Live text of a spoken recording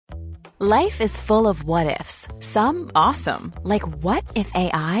Life is full of what-ifs. Some awesome, like what if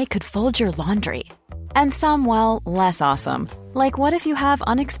AI could fold your laundry? And some, well, less awesome, like what if you have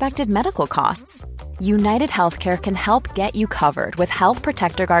unexpected medical costs? United Healthcare can help get you covered with Health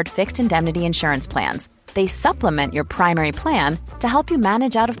Protector Guard fixed indemnity insurance plans. They supplement your primary plan to help you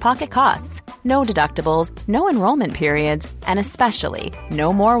manage out-of-pocket costs. No deductibles, no enrollment periods, and especially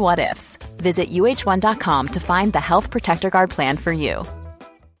no more what-ifs. Visit uh1.com to find the Health Protector Guard plan for you.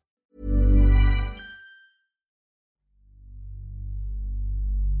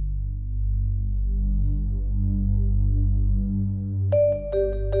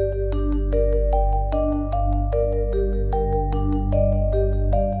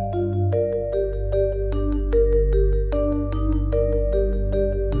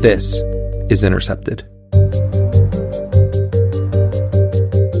 This is Intercepted.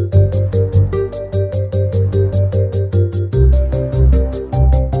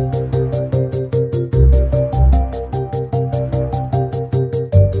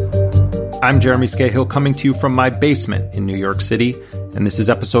 I'm Jeremy Scahill, coming to you from my basement in New York City, and this is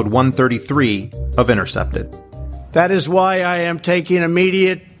episode 133 of Intercepted. That is why I am taking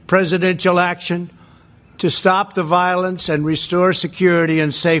immediate presidential action to stop the violence and restore security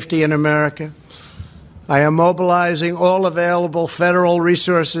and safety in America. I am mobilizing all available federal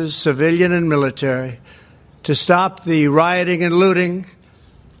resources, civilian and military, to stop the rioting and looting,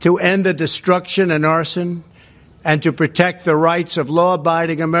 to end the destruction and arson, and to protect the rights of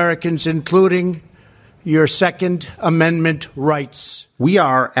law-abiding Americans, including your Second Amendment rights. We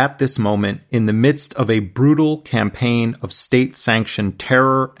are, at this moment, in the midst of a brutal campaign of state-sanctioned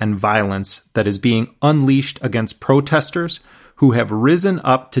terror and violence that is being unleashed against protesters who have risen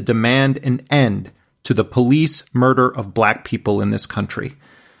up to demand an end to the police murder of black people in this country.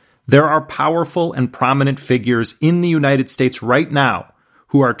 There are powerful and prominent figures in the United States right now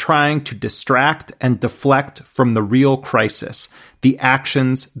who are trying to distract and deflect from the real crisis, the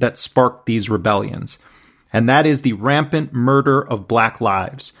actions that sparked these rebellions. And that is the rampant murder of black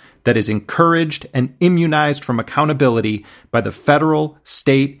lives that is encouraged and immunized from accountability by the federal,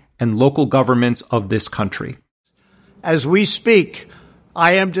 state, and local governments of this country. As we speak,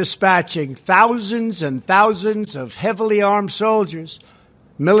 I am dispatching thousands and thousands of heavily armed soldiers,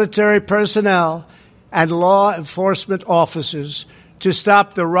 military personnel, and law enforcement officers to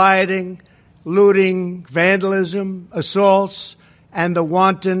stop the rioting, looting, vandalism, assaults, and the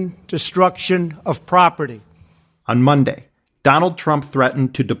wanton destruction of property. On Monday, Donald Trump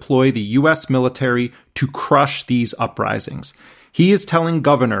threatened to deploy the U.S. military to crush these uprisings. He is telling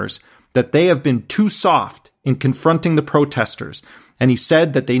governors that they have been too soft in confronting the protesters, and he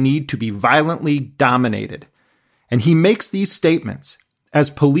said that they need to be violently dominated. And he makes these statements as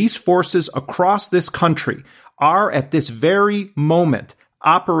police forces across this country are at this very moment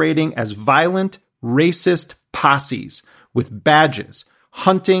operating as violent, racist posses with badges,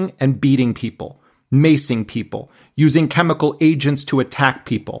 hunting and beating people, macing people, using chemical agents to attack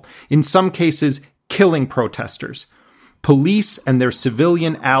people, in some cases killing protesters. Police and their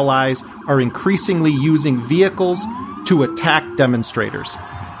civilian allies are increasingly using vehicles to attack demonstrators.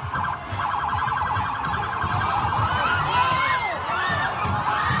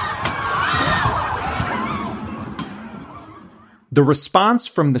 The response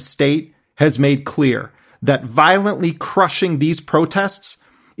from the state has made clear that violently crushing these protests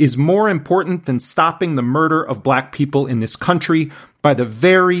is more important than stopping the murder of black people in this country by the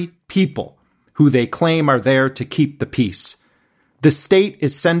very people who they claim are there to keep the peace. The state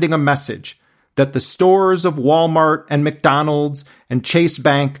is sending a message that the stores of Walmart and McDonald's and Chase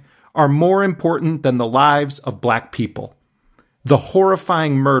Bank are more important than the lives of black people. The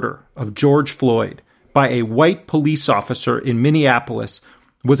horrifying murder of George Floyd by a white police officer in Minneapolis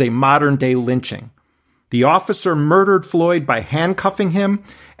was a modern-day lynching. The officer murdered Floyd by handcuffing him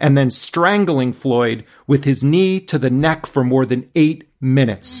and then strangling Floyd with his knee to the neck for more than 8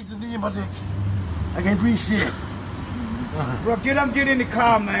 minutes. I can't breathe shit. Bro, get in the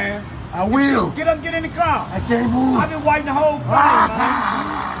car, man. I will. Get in the car. I can't move. I've been waiting the whole plane,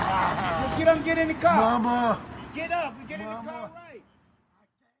 man. Get in the car. Mama. Get up and get in the car right.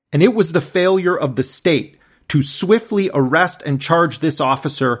 And it was the failure of the state to swiftly arrest and charge this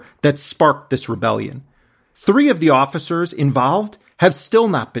officer that sparked this rebellion. 3 of the officers involved have still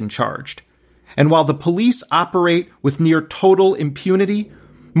not been charged. And while the police operate with near total impunity,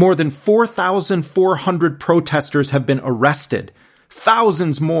 more than 4,400 protesters have been arrested.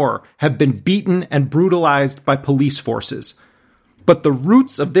 Thousands more have been beaten and brutalized by police forces. But the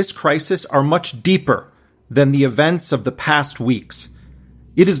roots of this crisis are much deeper than the events of the past weeks.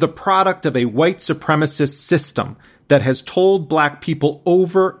 It is the product of a white supremacist system that has told black people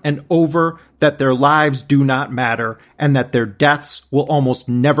over and over that their lives do not matter and that their deaths will almost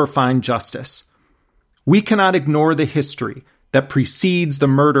never find justice. We cannot ignore the history that precedes the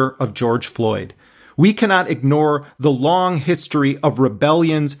murder of George Floyd. We cannot ignore the long history of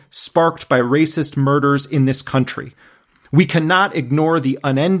rebellions sparked by racist murders in this country. We cannot ignore the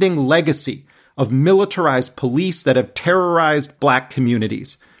unending legacy of militarized police that have terrorized black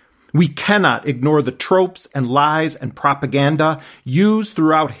communities. We cannot ignore the tropes and lies and propaganda used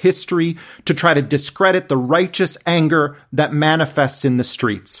throughout history to try to discredit the righteous anger that manifests in the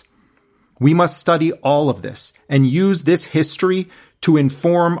streets. We must study all of this and use this history to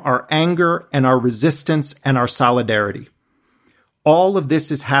inform our anger and our resistance and our solidarity. All of this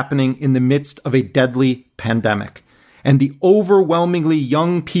is happening in the midst of a deadly pandemic. And the overwhelmingly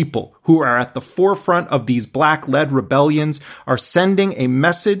young people who are at the forefront of these black-led rebellions are sending a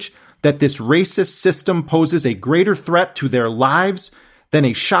message that this racist system poses a greater threat to their lives than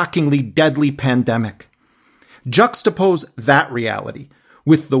a shockingly deadly pandemic. Juxtapose that reality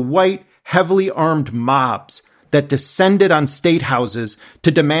with the white, heavily armed mobs that descended on state houses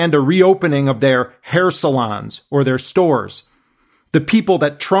to demand a reopening of their hair salons or their stores. The people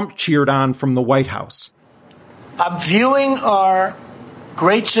that Trump cheered on from the White House. I'm viewing our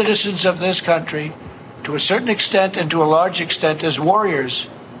great citizens of this country, to a certain extent and to a large extent, as warriors.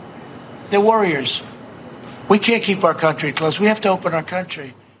 They're warriors. We can't keep our country closed. We have to open our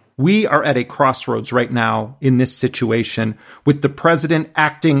country. We are at a crossroads right now in this situation, with the president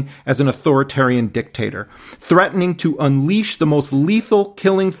acting as an authoritarian dictator, threatening to unleash the most lethal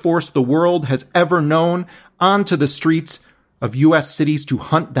killing force the world has ever known onto the streets of U.S. cities to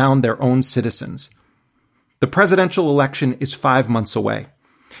hunt down their own citizens. The presidential election is 5 months away.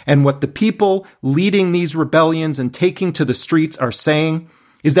 And what the people leading these rebellions and taking to the streets are saying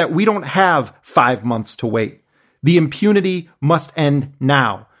is that we don't have 5 months to wait. The impunity must end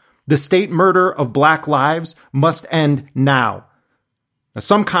now. The state murder of black lives must end now. Now,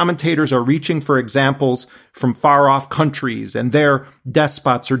 some commentators are reaching for examples from far-off countries and their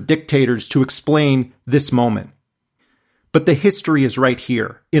despots or dictators to explain this moment. But the history is right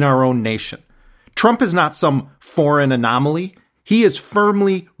here in our own nation. Trump is not some foreign anomaly. He is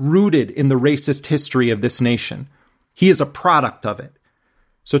firmly rooted in the racist history of this nation. He is a product of it.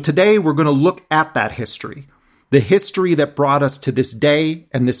 So today we're going to look at that history, the history that brought us to this day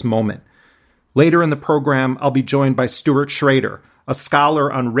and this moment. Later in the program, I'll be joined by Stuart Schrader, a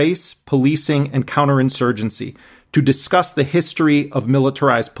scholar on race, policing, and counterinsurgency, to discuss the history of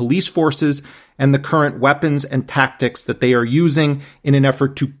militarized police forces and the current weapons and tactics that they are using in an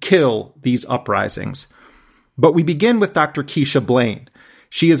effort to kill these uprisings. But we begin with Dr. Keisha Blain.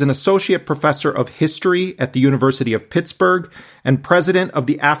 She is an associate professor of history at the University of Pittsburgh and president of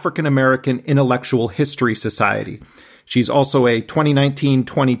the African American Intellectual History Society. She's also a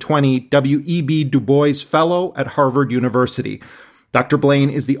 2019-2020 W.E.B. Du Bois Fellow at Harvard University. Dr. Blain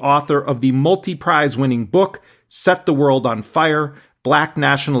is the author of the multi-prize winning book, Set the World on Fire, Black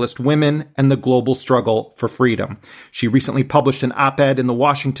Nationalist Women and the Global Struggle for Freedom. She recently published an op-ed in the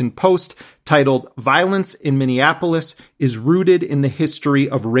Washington Post titled Violence in Minneapolis is Rooted in the History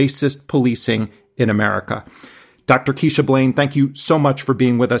of Racist Policing in America. Dr. Keisha Blain, thank you so much for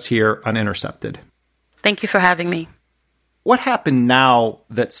being with us here on Intercepted. Thank you for having me. What happened now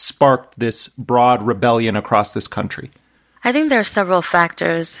that sparked this broad rebellion across this country? I think there are several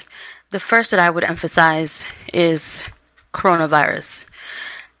factors. The first that I would emphasize is coronavirus.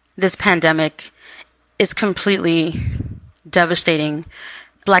 This pandemic is completely devastating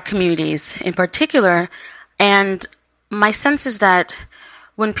Black communities in particular. And my sense is that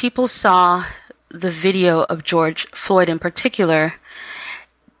when people saw the video of George Floyd in particular,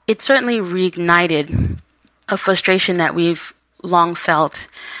 it certainly reignited a frustration that we've long felt.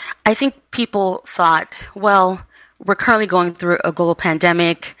 I think people thought, well, we're currently going through a global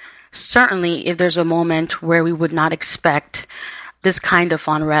pandemic. Certainly, if there's a moment where we would not expect this kind of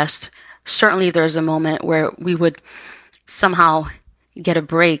unrest, certainly there's a moment where we would somehow get a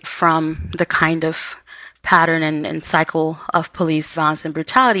break from the kind of pattern and cycle of police violence and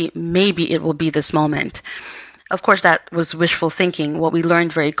brutality. Maybe it will be this moment. Of course, that was wishful thinking. What we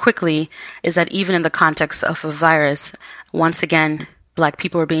learned very quickly is that even in the context of a virus, once again, Black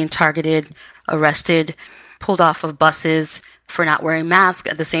people were being targeted, arrested, pulled off of buses for not wearing masks,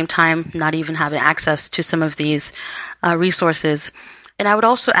 at the same time not even having access to some of these resources. And I would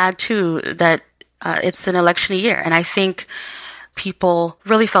also add, too, that it's an election year, and I think people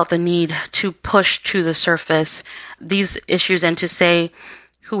really felt the need to push to the surface these issues and to say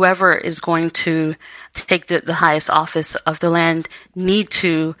whoever is going to take the highest office of the land need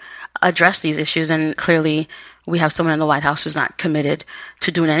to address these issues. And clearly we have someone in the White House who's not committed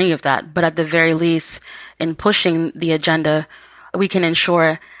to doing any of that. But at the very least, in pushing the agenda, we can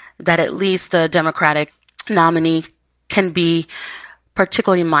ensure that at least the Democratic nominee can be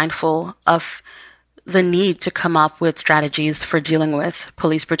particularly mindful of the need to come up with strategies for dealing with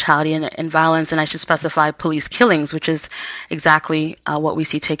police brutality and violence. And I should specify police killings, which is exactly what we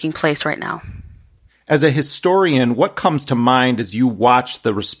see taking place right now. As a historian, what comes to mind as you watch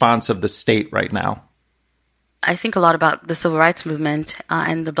the response of the state right now? I think a lot about the civil rights movement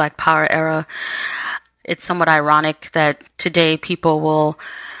and the Black Power era. It's somewhat ironic that today people will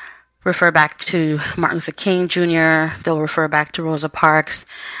refer back to Martin Luther King Jr., they'll refer back to Rosa Parks,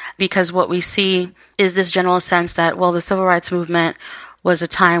 because what we see is this general sense that, well, the civil rights movement was a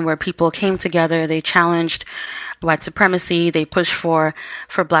time where people came together, they challenged white supremacy, they pushed for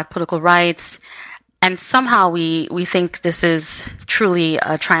Black political rights, and somehow we think this is truly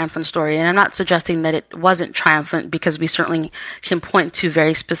a triumphant story. And I'm not suggesting that it wasn't triumphant, because we certainly can point to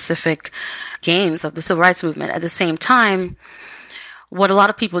very specific gains of the civil rights movement. At the same time, what a lot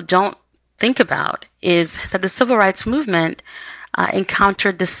of people don't think about is that the civil rights movement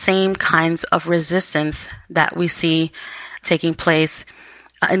encountered the same kinds of resistance that we see taking place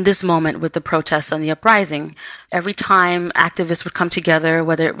in this moment with the protests and the uprising. Every time activists would come together,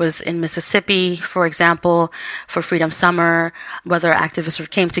 whether it was in Mississippi, for example, for Freedom Summer, whether activists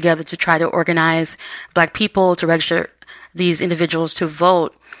came together to try to organize Black people to register these individuals to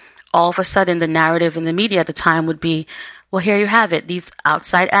vote, all of a sudden the narrative in the media at the time would be, well, here you have it. These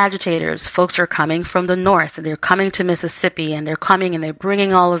outside agitators, folks are coming from the north, and they're coming to Mississippi, and they're coming and they're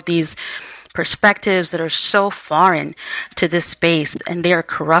bringing all of these perspectives that are so foreign to this space, and they are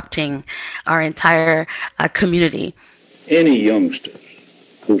corrupting our entire community. Any youngsters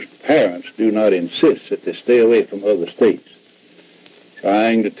whose parents do not insist that they stay away from other states,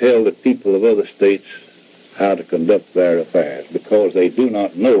 trying to tell the people of other states how to conduct their affairs because they do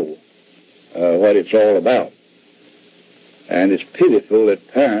not know what it's all about. And it's pitiful that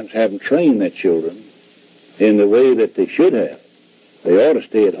parents haven't trained their children in the way that they should have. They ought to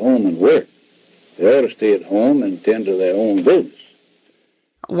stay at home and work. They ought to stay at home and tend to their own business.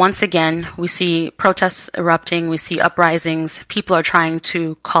 Once again, we see protests erupting, we see uprisings. People are trying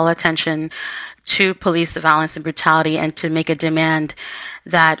to call attention to police violence and brutality and to make a demand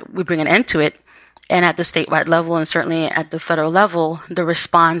that we bring an end to it. And at the statewide level, and certainly at the federal level, the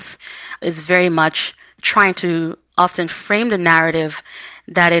response is very much trying to often frame the narrative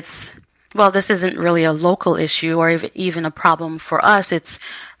that it's, well, this isn't really a local issue or even a problem for us. It's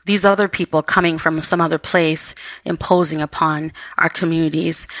these other people coming from some other place imposing upon our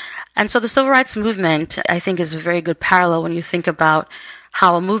communities. And so the civil rights movement, I think, is a very good parallel when you think about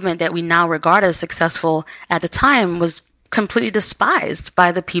how a movement that we now regard as successful at the time was completely despised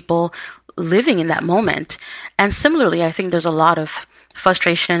by the people living in that moment. And similarly, I think there's a lot of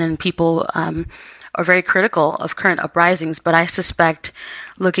frustration, and people are very critical of current uprisings. But I suspect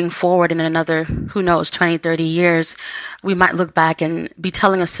looking forward in another, who knows, 20, 30 years, we might look back and be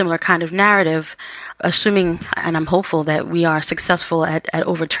telling a similar kind of narrative, assuming, and I'm hopeful, that we are successful at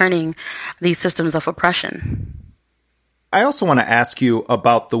overturning these systems of oppression. I also want to ask you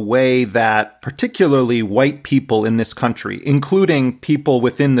about the way that particularly white people in this country, including people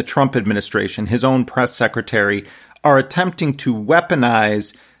within the Trump administration, his own press secretary, are attempting to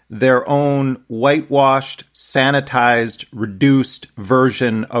weaponize their own whitewashed, sanitized, reduced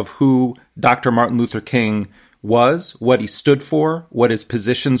version of who Dr. Martin Luther King was, what he stood for, what his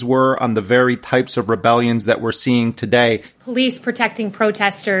positions were on the very types of rebellions that we're seeing today. Police protecting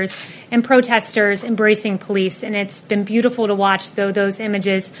protesters and protesters embracing police. And it's been beautiful to watch, though those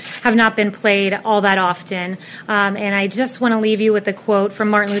images have not been played all that often. And I just want to leave you with a quote from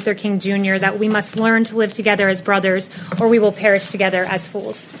Martin Luther King Jr. that we must learn to live together as brothers, or we will perish together as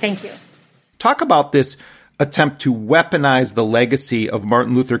fools. Thank you. Talk about this attempt to weaponize the legacy of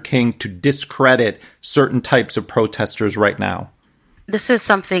Martin Luther King to discredit certain types of protesters right now. This is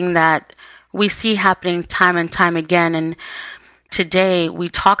something that we see happening time and time again. And today we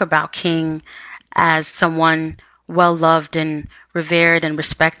talk about King as someone well-loved and revered and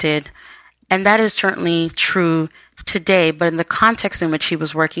respected. And that is certainly true today, but in the context in which he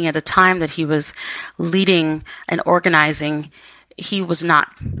was working at the time that he was leading and organizing, he was not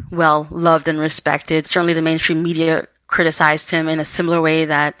well loved and respected. Certainly the mainstream media criticized him in a similar way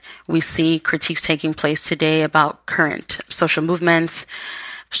that we see critiques taking place today about current social movements.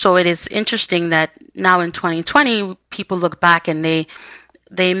 So it is interesting that now in 2020, people look back and they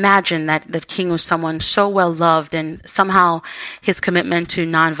imagine that King was someone so well loved, and somehow his commitment to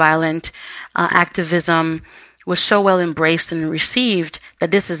nonviolent activism was so well embraced and received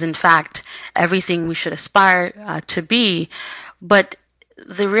that this is in fact everything we should aspire to be. But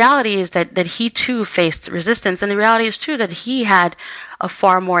the reality is that he too faced resistance, and the reality is too that he had a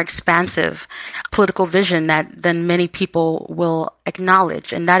far more expansive political vision than many people will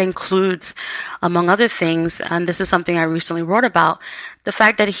acknowledge. And that includes, among other things, and this is something I recently wrote about, the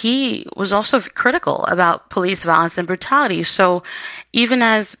fact that he was also critical about police violence and brutality. So even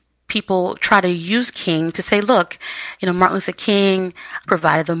as people try to use King to say, look, Martin Luther King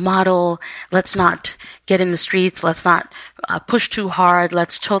provided the model. Let's not get in the streets. Let's not push too hard.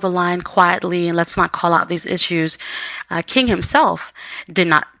 Let's toe the line quietly, and let's not call out these issues. King himself did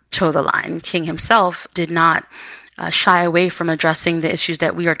not toe the line. King himself did not shy away from addressing the issues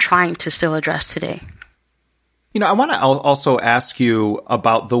that we are trying to still address today. I want to also ask you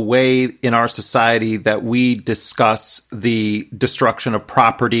about the way in our society that we discuss the destruction of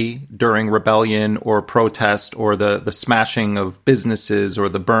property during rebellion or protest, or the smashing of businesses or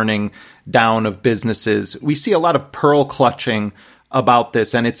the burning down of businesses. We see a lot of pearl clutching about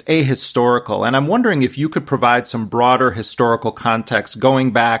this, and it's ahistorical. And I'm wondering if you could provide some broader historical context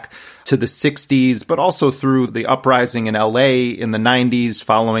going back to the 60s, but also through the uprising in LA in the 90s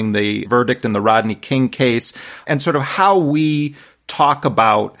following the verdict in the Rodney King case, and sort of how we talk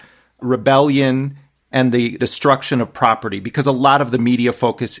about rebellion and the destruction of property, because a lot of the media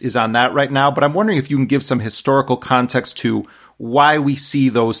focus is on that right now. But I'm wondering if you can give some historical context to why we see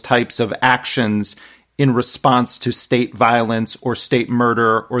those types of actions in response to state violence or state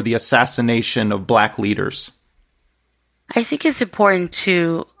murder or the assassination of Black leaders. I think it's important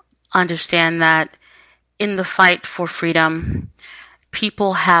to understand that in the fight for freedom,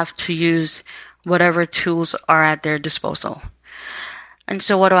 people have to use whatever tools are at their disposal. And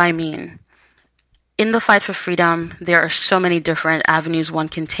so what do I mean? In the fight for freedom, there are so many different avenues one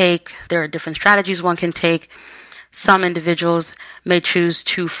can take. There are different strategies one can take. Some individuals may choose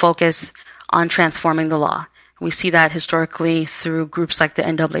to focus on transforming the law. We see that historically through groups like the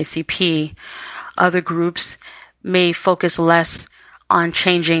NAACP. Other groups may focus less on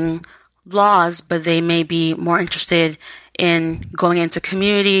changing laws, but they may be more interested in going into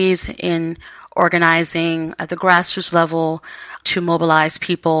communities, in organizing at the grassroots level to mobilize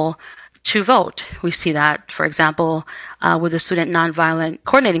people to vote. We see that, for example, with the Student Nonviolent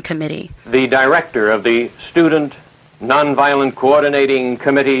Coordinating Committee. The director of the Student Nonviolent Coordinating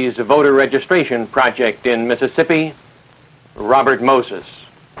Committee's voter registration project in Mississippi, Robert Moses.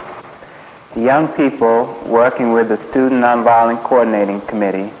 The young people working with the Student Nonviolent Coordinating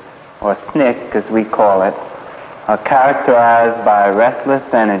Committee, or SNCC as we call it, are characterized by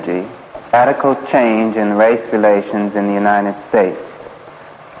restless energy, radical change in race relations in the United States.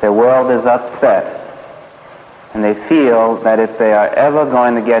 Their world is upset, and they feel that if they are ever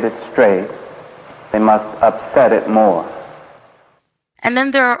going to get it straight, they must upset it more. And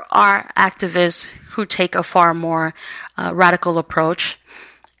then there are activists who take a far more radical approach,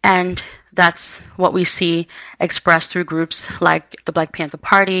 and that's what we see expressed through groups like the Black Panther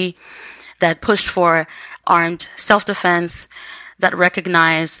Party that pushed for armed self-defense, that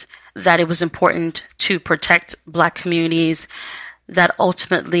recognized that it was important to protect Black communities, that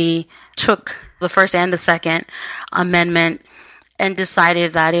ultimately took the First and the Second Amendment and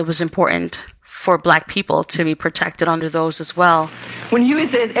decided that it was important for Black people to be protected under those as well. When Huey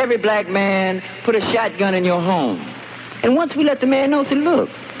says every Black man put a shotgun in your home, and once we let the man know, say, look,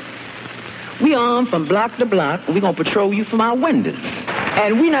 we armed from block to block, and we're going to patrol you from our windows.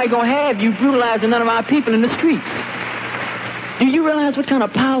 And we're not going to have you brutalizing none of our people in the streets. Do you realize what kind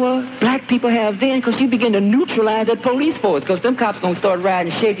of power Black people have then? Because you begin to neutralize that police force, because them cops going to start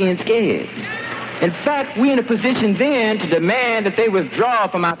riding shaky and scared. In fact, we're in a position then to demand that they withdraw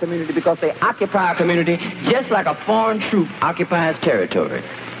from our community because they occupy our community just like a foreign troop occupies territory.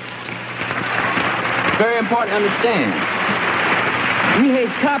 Very important to understand. We hate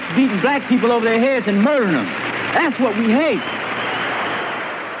cops beating Black people over their heads and murdering them. That's what we hate.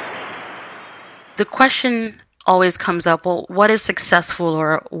 The question always comes up, well, what is successful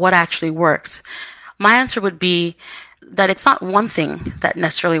or what actually works? My answer would be that it's not one thing that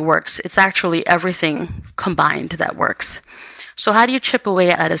necessarily works. It's actually everything combined that works. So how do you chip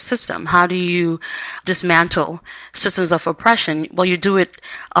away at a system? How do you dismantle systems of oppression? Well, you do it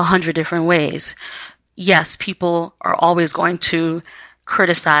 100 different ways. Yes, people are always going to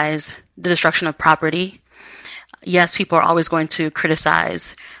criticize the destruction of property. Yes, people are always going to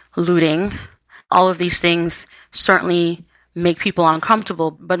criticize looting. All of these things certainly make people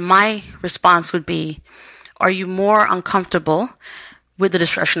uncomfortable. But my response would be, are you more uncomfortable with the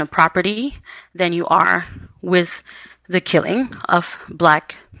destruction of property than you are with the killing of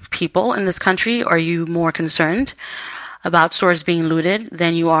Black people in this country? Are you more concerned about stores being looted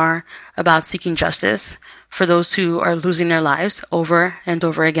than you are about seeking justice for those who are losing their lives over and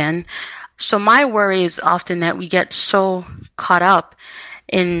over again? So my worry is often that we get so caught up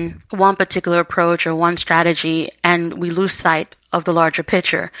in one particular approach or one strategy, and we lose sight of the larger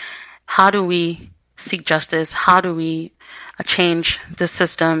picture. How do we seek justice? How do we change the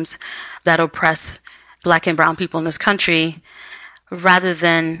systems that oppress Black and brown people in this country, rather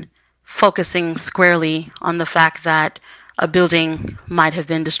than focusing squarely on the fact that a building might have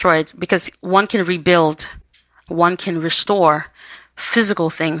been destroyed? Because one can rebuild, one can restore physical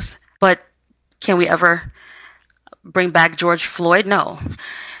things, but can we ever bring back George Floyd? No.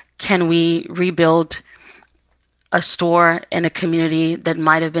 Can we rebuild a store in a community that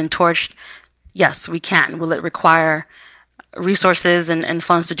might have been torched? Yes, we can. Will it require resources and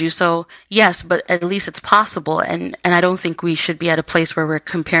funds to do so? Yes, but at least it's possible. And I don't think we should be at a place where we're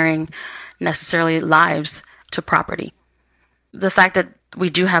comparing necessarily lives to property. The fact that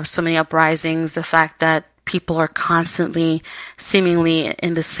we do have so many uprisings, the fact that people are constantly, seemingly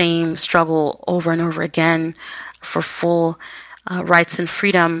in the same struggle over and over again for full rights and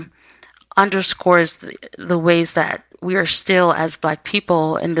freedom, underscores the ways that we are still, as Black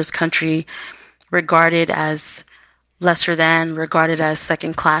people in this country, regarded as lesser than, regarded as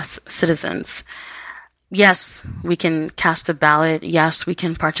second-class citizens. Yes, we can cast a ballot. Yes, we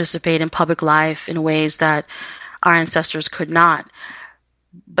can participate in public life in ways that our ancestors could not.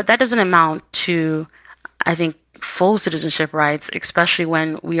 But that doesn't amount to, I think, full citizenship rights, especially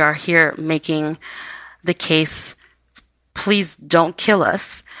when we are here making the case, please don't kill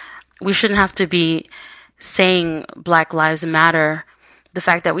us. We shouldn't have to be saying Black Lives Matter. The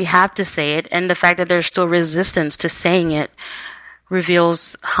fact that we have to say it, and the fact that there's still resistance to saying it,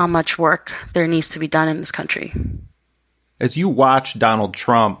 reveals how much work there needs to be done in this country. As you watch Donald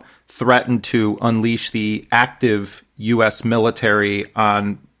Trump threaten to unleash the active U.S. military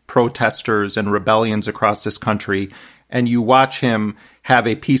on protesters and rebellions across this country, and you watch him have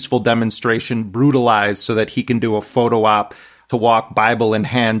a peaceful demonstration brutalized so that he can do a photo op to walk Bible in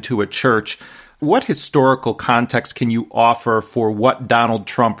hand to a church, what historical context can you offer for what Donald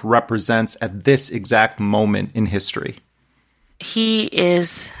Trump represents at this exact moment in history? He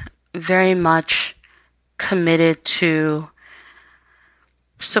is very much committed to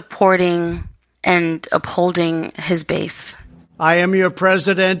supporting and upholding his base. I am your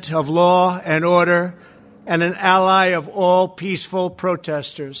president of law and order and an ally of all peaceful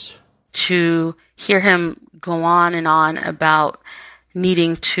protesters. To hear him go on and on about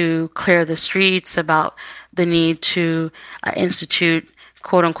needing to clear the streets, about the need to institute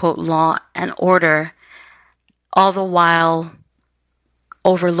quote-unquote law and order, all the while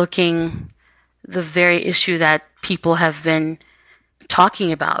overlooking the very issue that people have been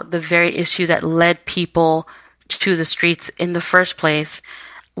talking about, the very issue that led people to the streets in the first place,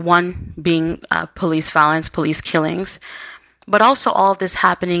 one being police violence, police killings, but also all of this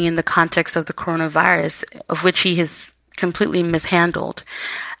happening in the context of the coronavirus, of which he has completely mishandled.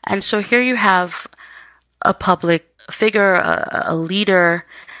 And so here you have a public figure, a leader,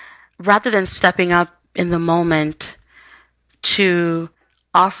 rather than stepping up in the moment to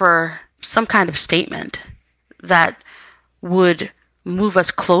offer some kind of statement that would move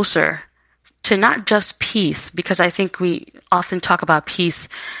us closer to not just peace, because I think we often talk about peace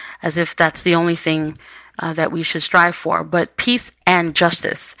as if that's the only thing that we should strive for, but peace and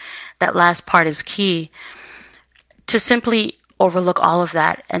justice. That last part is key. To simply overlook all of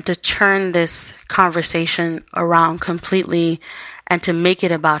that and to turn this conversation around completely and to make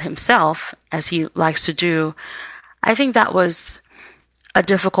it about himself, as he likes to do, I think that was a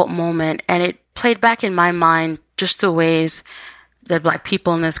difficult moment, and it played back in my mind just the ways that Black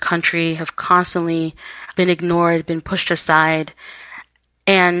people in this country have constantly been ignored, been pushed aside.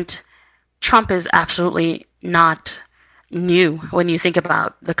 And Trump is absolutely not new when you think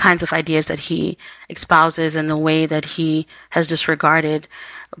about the kinds of ideas that he espouses and the way that he has disregarded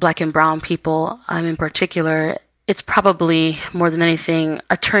Black and brown people in particular. It's probably, more than anything,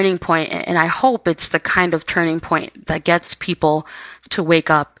 a turning point, and I hope it's the kind of turning point that gets people to wake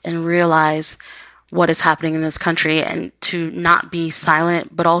up and realize what is happening in this country, and to not be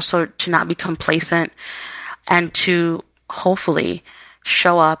silent, but also to not be complacent, and to hopefully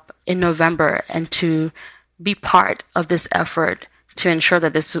show up in November and to be part of this effort to ensure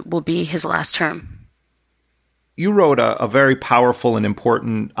that this will be his last term. You wrote a very powerful and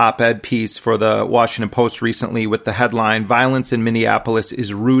important op-ed piece for the Washington Post recently with the headline, "Violence in Minneapolis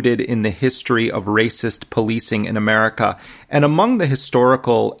is rooted in the history of racist policing in America." And among the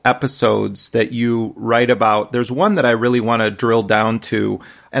historical episodes that you write about, there's one that I really want to drill down to,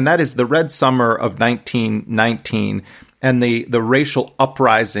 and that is the Red Summer of 1919 and the racial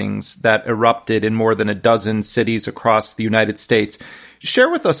uprisings that erupted in more than a dozen cities across the United States. Share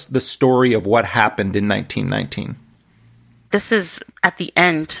with us the story of what happened in 1919. This is at the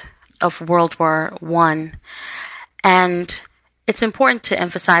end of World War I. And it's important to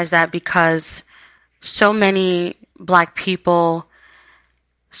emphasize that because so many Black people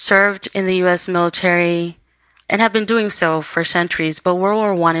served in the U.S. military and have been doing so for centuries. But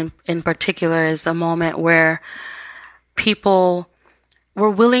World War I in particular is a moment where people were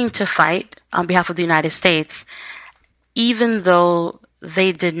willing to fight on behalf of the United States, even though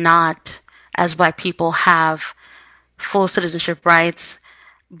they did not, as Black people, have full citizenship rights.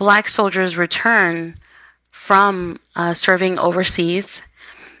 Black soldiers return from serving overseas,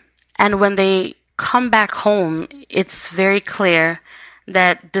 and when they come back home, it's very clear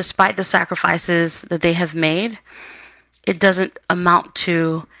that despite the sacrifices that they have made, it doesn't amount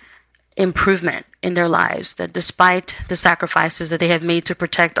to improvement in their lives, that despite the sacrifices that they have made to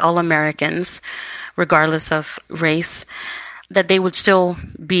protect all Americans, regardless of race, that they would still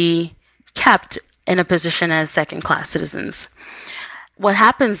be kept in a position as second-class citizens. What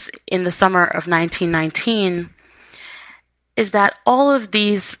happens in the summer of 1919 is that all of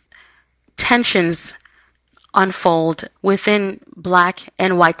these tensions unfold within Black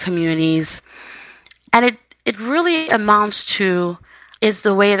and white communities, and it really amounts to, is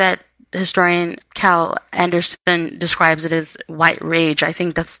the way that historian Cal Anderson describes it as white rage. I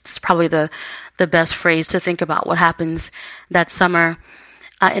think that's probably the best phrase to think about what happens that summer.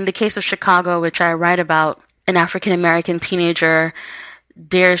 In the case of Chicago, which I write about, an African-American teenager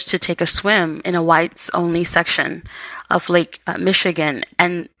dares to take a swim in a whites-only section of Lake Michigan.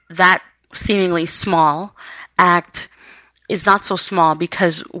 And that seemingly small act is not so small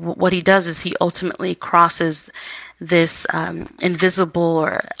because what he does is he ultimately crosses this invisible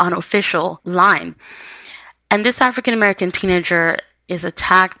or unofficial line. And this African-American teenager is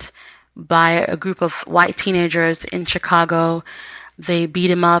attacked by a group of white teenagers in Chicago. They beat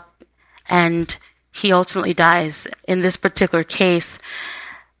him up and he ultimately dies. In this particular case,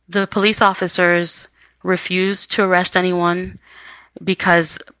 the police officers refuse to arrest anyone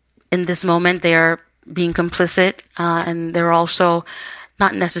because in this moment they are being complicit, and they're also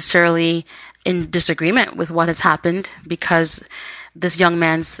not necessarily in disagreement with what has happened because this young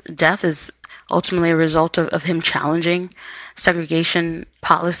man's death is ultimately a result of him challenging segregation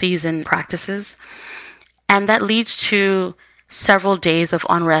policies and practices. And that leads to several days of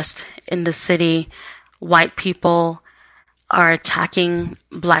unrest in the city. White people are attacking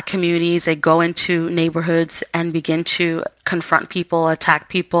Black communities. They go into neighborhoods and begin to confront people, attack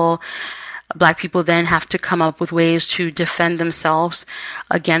people. Black people then have to come up with ways to defend themselves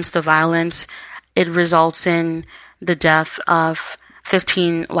against the violence. It results in the death of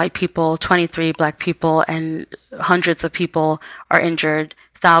 15 white people, 23 Black people, and hundreds of people are injured.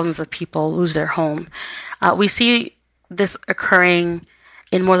 Thousands of people lose their home. We see this occurring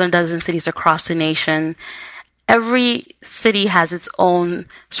in more than a dozen cities across the nation. Every city has its own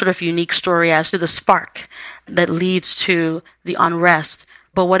sort of unique story as to the spark that leads to the unrest.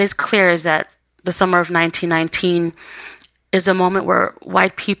 But what is clear is that the summer of 1919 is a moment where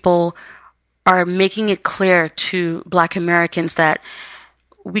white people are making it clear to Black Americans that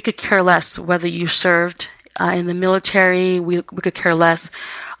we could care less whether you served in the military, we could care less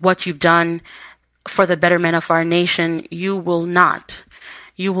what you've done for the betterment of our nation. You will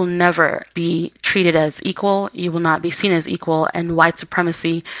never be treated as equal. You will not be seen as equal, and white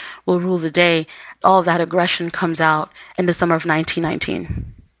supremacy will rule the day. All of that aggression comes out in the summer of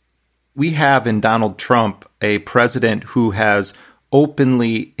 1919. We have in Donald Trump a president who has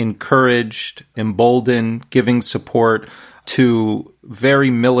openly encouraged, emboldened, giving support to very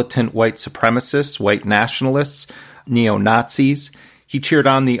militant white supremacists, white nationalists, neo-Nazis. He cheered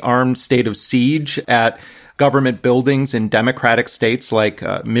on the armed state of siege at government buildings in Democratic states like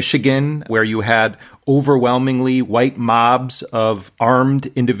Michigan, where you had overwhelmingly white mobs of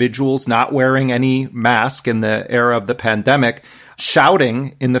armed individuals not wearing any mask in the era of the pandemic,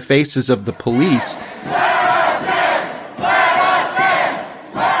 shouting in the faces of the police.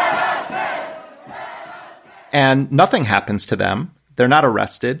 And nothing happens to them. They're not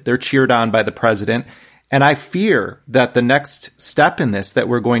arrested. They're cheered on by the president. And I fear that the next step in this that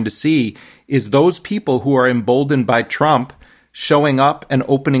we're going to see is those people who are emboldened by Trump showing up and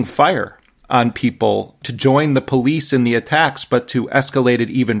opening fire on people to join the police in the attacks, but to escalate it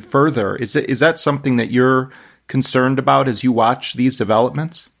even further. Is that something that you're concerned about as you watch these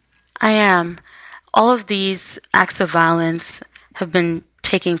developments? I am. All of these acts of violence have been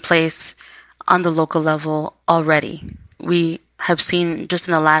taking place on the local level already. We have seen just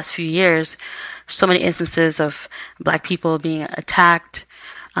in the last few years so many instances of Black people being attacked,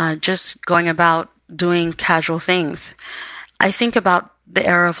 just going about doing casual things. I think about the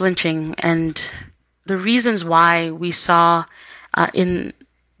era of lynching and the reasons why we saw in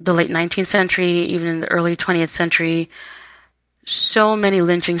the late 19th century, even in the early 20th century, so many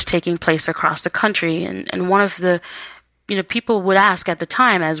lynchings taking place across the country. And one of the, people would ask at the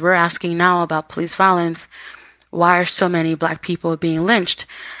time, as we're asking now about police violence, why are so many Black people being lynched?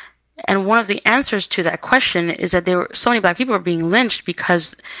 And one of the answers to that question is that so many Black people were being lynched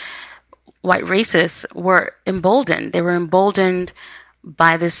because white racists were emboldened. They were emboldened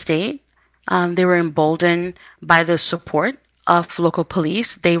by the state. They were emboldened by the support of local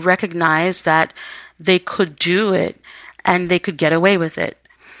police. They recognized that they could do it and they could get away with it.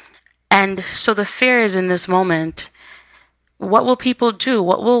 And so the fear is in this moment, what will people do?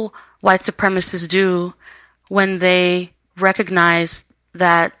 What will white supremacists do when they recognize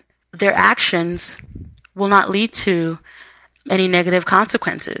that their actions will not lead to any negative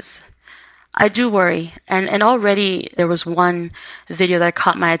consequences? I do worry. And already there was one video that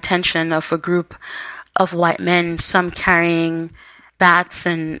caught my attention of a group of white men, some carrying bats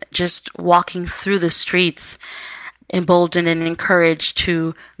and just walking through the streets, emboldened and encouraged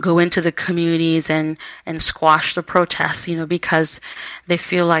to go into the communities and squash the protests, because they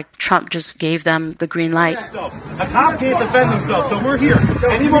feel like Trump just gave them the green light. A cop can't defend himself, so we're here.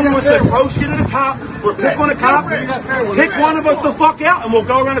 Anyone who wants to throw shit at a cop, or pick on a cop, pick one of us the fuck out, and we'll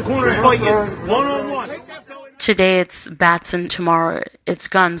go around the corner and fight you one-on-one. Today it's bats and tomorrow it's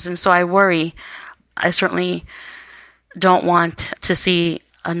guns, and so I worry. I certainly don't want to see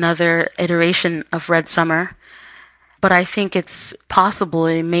another iteration of Red Summer, but I think it's possible,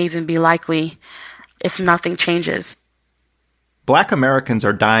 it may even be likely, if nothing changes. Black Americans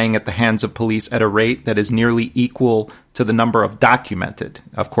are dying at the hands of police at a rate that is nearly equal to the number of documented.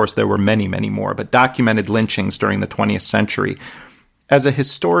 Of course, there were many, many more, but documented lynchings during the 20th century. As a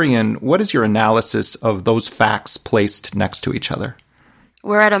historian, what is your analysis of those facts placed next to each other?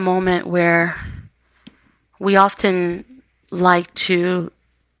 We're at a moment where we often like to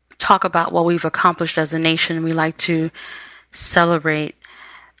talk about what we've accomplished as a nation. We like to celebrate,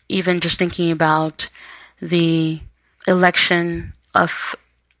 even just thinking about the election of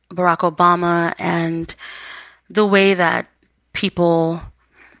Barack Obama and the way that people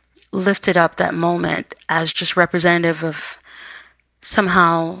lifted up that moment as just representative of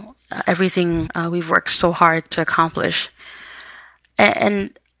somehow everything we've worked so hard to accomplish.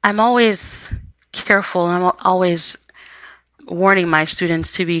 And I'm always careful, I'm always warning my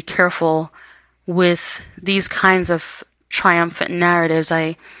students to be careful with these kinds of triumphant narratives.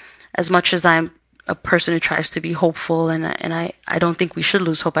 As much as I'm a person who tries to be hopeful, and I don't think we should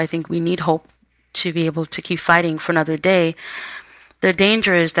lose hope. I think we need hope to be able to keep fighting for another day. The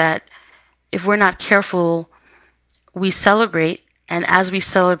danger is that if we're not careful, we celebrate, and as we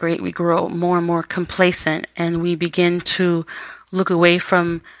celebrate, we grow more and more complacent, and we begin to look away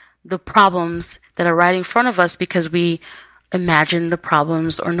from the problems that are right in front of us because we imagine the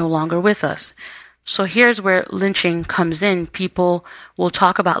problems are no longer with us. So here's where lynching comes in. People will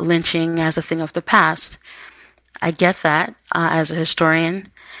talk about lynching as a thing of the past. I get that as a historian.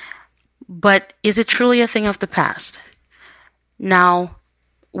 But is it truly a thing of the past? Now,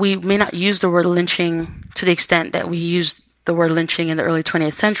 we may not use the word lynching to the extent that we used the word lynching in the early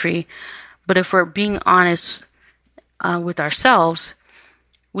 20th century, but if we're being honest with ourselves,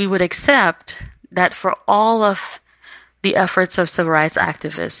 we would accept that for all of the efforts of civil rights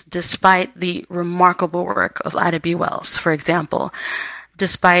activists, despite the remarkable work of Ida B. Wells, for example,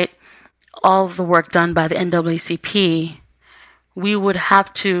 despite all the work done by the NAACP, we would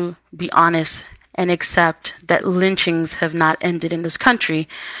have to be honest and accept that lynchings have not ended in this country.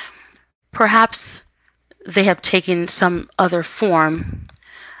 Perhaps they have taken some other form,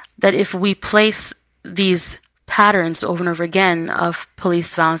 that if we place these patterns over and over again of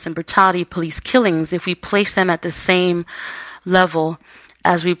police violence and brutality, police killings, if we place them at the same level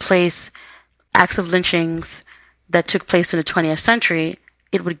as we place acts of lynchings that took place in the 20th century,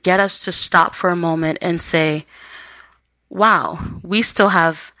 it would get us to stop for a moment and say, wow, we still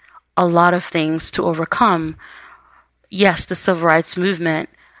have a lot of things to overcome. Yes, the civil rights movement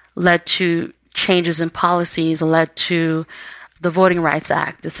led to changes in policies, led to the Voting Rights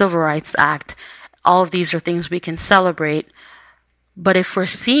Act, the Civil Rights Act. All of these are things we can celebrate. But if we're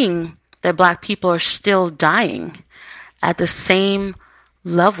seeing that Black people are still dying at the same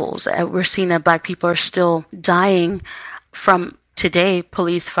levels. We're seeing that Black people are still dying from today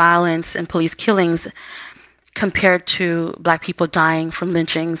police violence and police killings compared to Black people dying from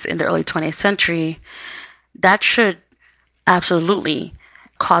lynchings in the early 20th century. That should absolutely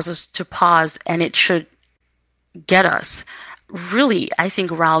cause us to pause, and it should get us really, I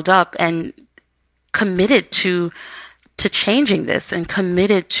think, riled up and committed to changing this, and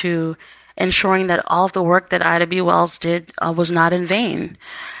committed to ensuring that all of the work that Ida B. Wells did was not in vain.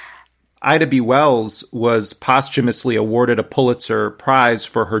 Ida B. Wells was posthumously awarded a Pulitzer Prize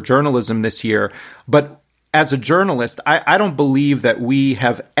for her journalism this year. But as a journalist, I don't believe that we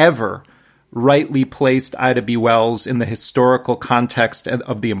have ever rightly placed Ida B. Wells in the historical context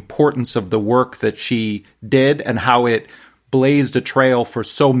of the importance of the work that she did and how it blazed a trail for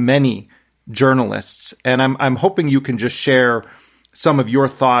so many journalists. And I'm hoping you can just share some of your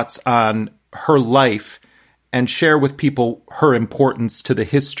thoughts on her life and share with people her importance to the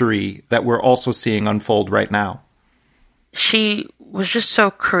history that we're also seeing unfold right now. She was just so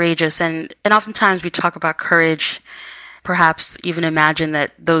courageous, and oftentimes we talk about courage, perhaps even imagine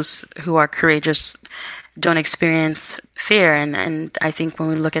that those who are courageous don't experience fear. And I think when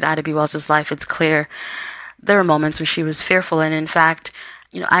we look at Ida B. Wells' life, it's clear there were moments when she was fearful. And in fact,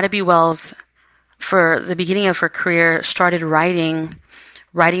 Ida B. Wells, for the beginning of her career, started writing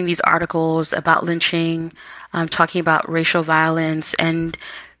these articles about lynching, talking about racial violence, and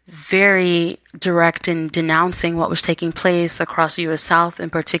very direct in denouncing what was taking place across the U.S. South in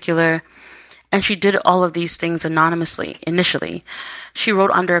particular. And she did all of these things anonymously initially. She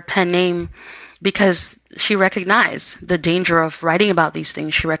wrote under a pen name because she recognized the danger of writing about these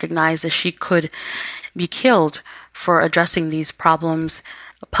things. She recognized that she could be killed for addressing these problems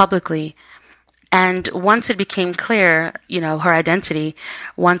publicly. And once it became clear, her identity,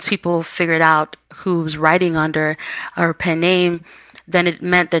 once people figured out who was writing under her pen name, then it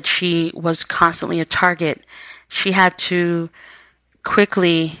meant that she was constantly a target. She had to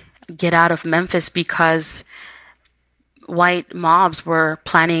quickly get out of Memphis because white mobs were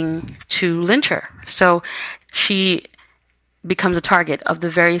planning to lynch her. So she becomes a target of the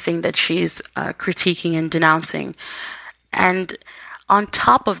very thing that she's critiquing and denouncing. And on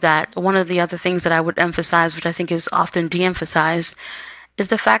top of that, one of the other things that I would emphasize, which I think is often de-emphasized, is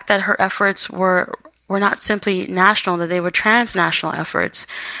the fact that her efforts were not simply national, that they were transnational efforts.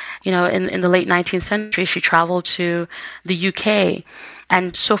 In the late 19th century, she traveled to the UK.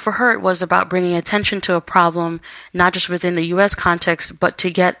 And so for her, it was about bringing attention to a problem, not just within the U.S. context, but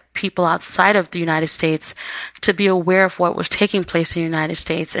to get people outside of the United States to be aware of what was taking place in the United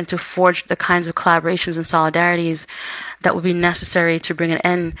States and to forge the kinds of collaborations and solidarities that would be necessary to bring an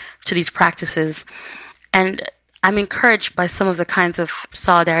end to these practices. And I'm encouraged by some of the kinds of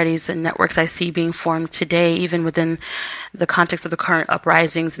solidarities and networks I see being formed today, even within the context of the current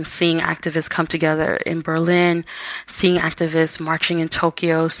uprisings, and seeing activists come together in Berlin, seeing activists marching in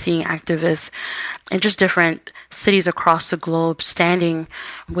Tokyo, seeing activists in just different cities across the globe standing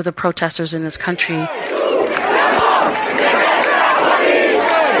with the protesters in this country.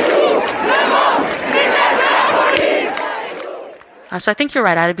 So I think you're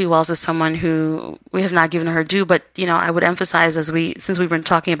right. Ida B. Wells is someone who we have not given her due, but I would emphasize since we've been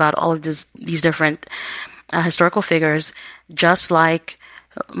talking about all of these different historical figures, just like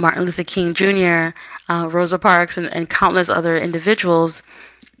Martin Luther King Jr., Rosa Parks, and countless other individuals,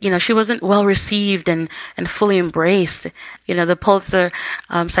 she wasn't well received and fully embraced. The Pulitzer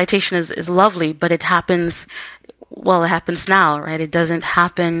citation is lovely, but it happens now, right? It doesn't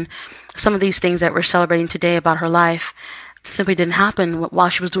happen. Some of these things that we're celebrating today about her life simply didn't happen while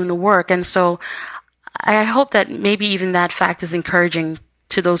she was doing the work. And so I hope that maybe even that fact is encouraging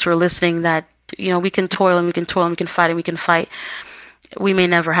to those who are listening, that, we can toil and we can toil and we can fight and we can fight. We may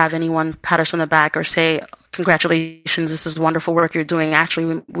never have anyone pat us on the back or say, congratulations, this is wonderful work you're doing.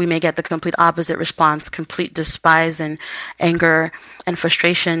 Actually, we may get the complete opposite response, complete despise and anger and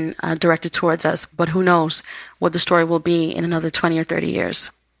frustration directed towards us. But who knows what the story will be in another 20 or 30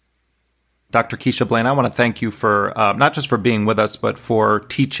 years. Dr. Keisha Blain, I want to thank you for not just for being with us, but for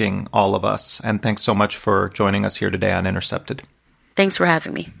teaching all of us. And thanks so much for joining us here today on Intercepted. Thanks for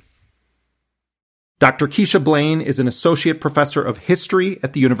having me. Dr. Keisha Blain is an associate professor of history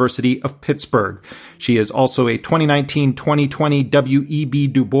at the University of Pittsburgh. She is also a 2019-2020 W.E.B.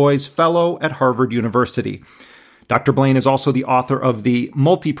 Du Bois Fellow at Harvard University. Dr. Blain is also the author of the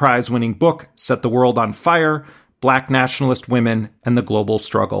multi-prize winning book, Set the World on Fire: Black Nationalist Women and the Global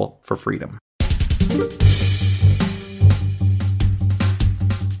Struggle for Freedom.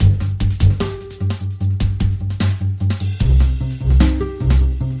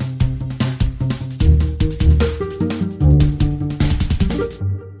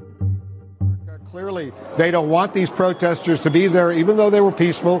 They don't want these protesters to be there, even though they were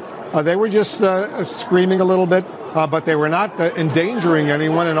peaceful. They were just screaming a little bit, but they were not endangering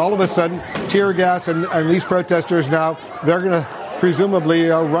anyone. And all of a sudden, tear gas and these protesters now, they're going to presumably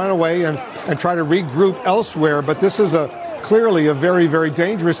run away and try to regroup elsewhere. But this is clearly a very, very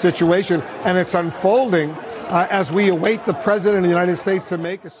dangerous situation, and it's unfolding as we await the president of the United States to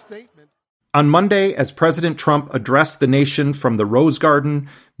make a statement. On Monday, as President Trump addressed the nation from the Rose Garden,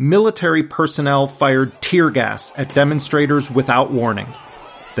 military personnel fired tear gas at demonstrators without warning.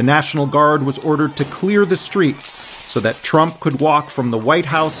 The National Guard was ordered to clear the streets so that Trump could walk from the White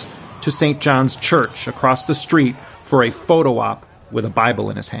House to St. John's Church across the street for a photo op with a Bible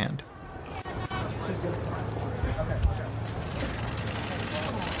in his hand.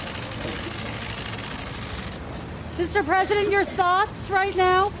 Mr. President, your thoughts right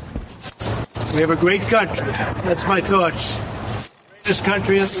now? We have a great country. That's my thoughts. Greatest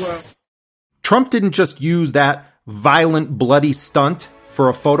country in the world. Trump didn't just use that violent, bloody stunt for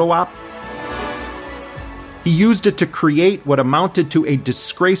a photo op. He used it to create what amounted to a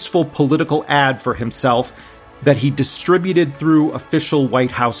disgraceful political ad for himself that he distributed through official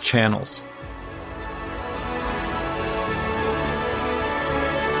White House channels.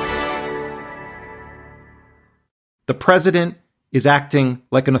 The president is acting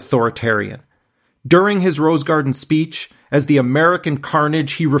like an authoritarian. During his Rose Garden speech, as the American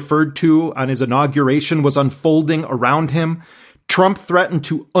carnage he referred to on his inauguration was unfolding around him, Trump threatened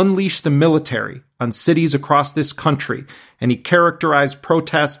to unleash the military on cities across this country, and he characterized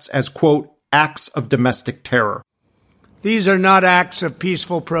protests as, quote, acts of domestic terror. These are not acts of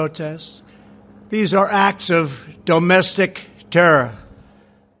peaceful protests. These are acts of domestic terror.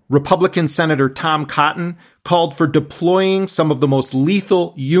 Republican Senator Tom Cotton called for deploying some of the most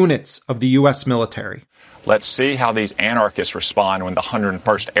lethal units of the U.S. military. Let's see how these anarchists respond when the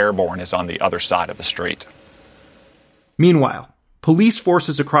 101st Airborne is on the other side of the street. Meanwhile, police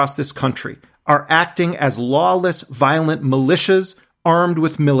forces across this country are acting as lawless, violent militias armed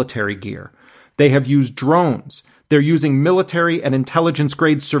with military gear. They have used drones. They're using military and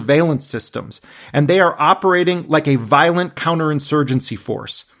intelligence-grade surveillance systems, and they are operating like a violent counterinsurgency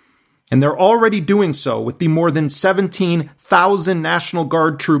force. And they're already doing so with the more than 17,000 National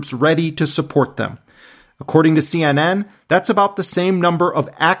Guard troops ready to support them. According to CNN, that's about the same number of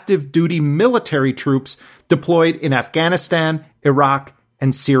active duty military troops deployed in Afghanistan, Iraq,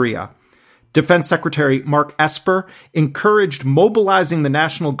 and Syria. Defense Secretary Mark Esper encouraged mobilizing the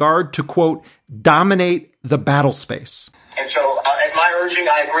National Guard to, quote, dominate the battle space. And so, at my urging,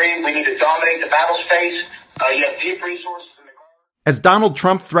 I agree, we need to dominate the battle space. You have deep resources. As Donald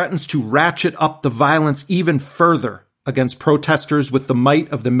Trump threatens to ratchet up the violence even further against protesters with the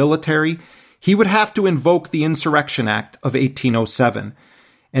might of the military, he would have to invoke the Insurrection Act of 1807,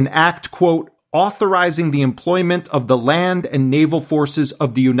 an act, quote, authorizing the employment of the land and naval forces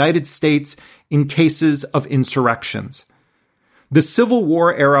of the United States in cases of insurrections. The Civil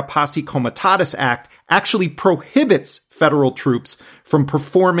War-era Posse Comitatus Act actually prohibits federal troops from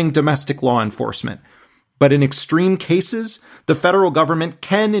performing domestic law enforcement. But in extreme cases, the federal government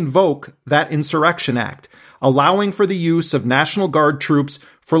can invoke that Insurrection Act, allowing for the use of National Guard troops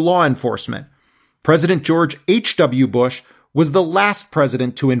for law enforcement. President George H.W. Bush was the last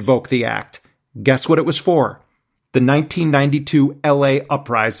president to invoke the act. Guess what it was for? The 1992 LA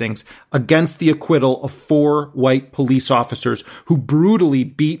uprisings against the acquittal of 4 white police officers who brutally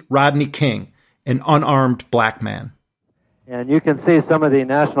beat Rodney King, an unarmed black man. And you can see some of the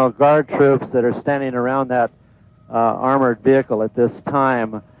National Guard troops that are standing around that armored vehicle at this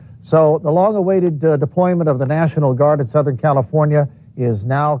time. So the long-awaited deployment of the National Guard in Southern California is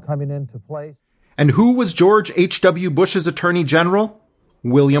now coming into place. And who was George H.W. Bush's Attorney General?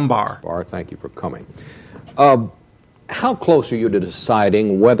 William Barr. Barr, thank you for coming. How close are you to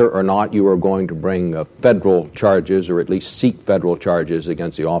deciding whether or not you are going to bring federal charges, or at least seek federal charges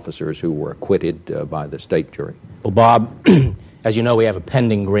against the officers who were acquitted by the state jury? Well, Bob, as you know, we have a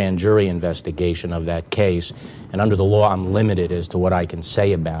pending grand jury investigation of that case, and under the law, I'm limited as to what I can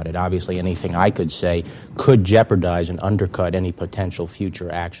say about it. Obviously, anything I could say could jeopardize and undercut any potential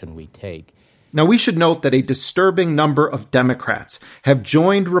future action we take. Now, we should note that a disturbing number of Democrats have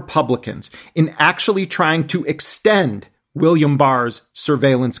joined Republicans in actually trying to extend William Barr's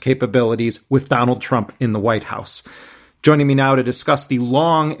surveillance capabilities with Donald Trump in the White House. Joining me now to discuss the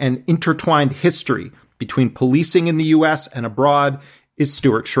long and intertwined history between policing in the U.S. and abroad is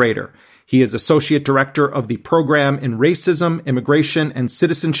Stuart Schrader. He is Associate Director of the Program in Racism, Immigration, and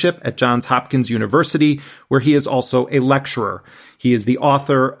Citizenship at Johns Hopkins University, where he is also a lecturer. He is the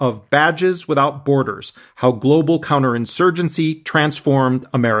author of Badges Without Borders, How Global Counterinsurgency Transformed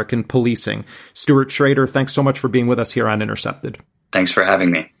American Policing. Stuart Schrader, thanks so much for being with us here on Intercepted. Thanks for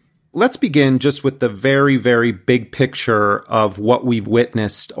having me. Let's begin just with the very, very big picture of what we've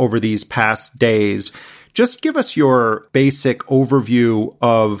witnessed over these past days. Just give us your basic overview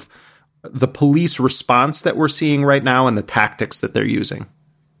of the police response that we're seeing right now and the tactics that they're using.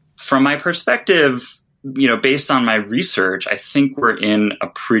 From my perspective, based on my research, I think we're in a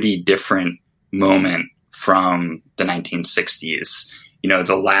pretty different moment from the 1960s.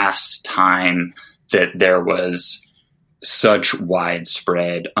 The last time that there was such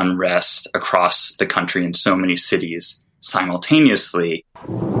widespread unrest across the country in so many cities simultaneously.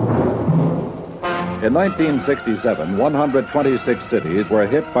 In 1967, 126 cities were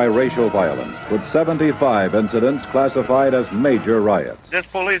hit by racial violence, with 75 incidents classified as major riots. This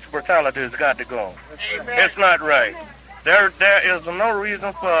police brutality has got to go. It's not right. There is no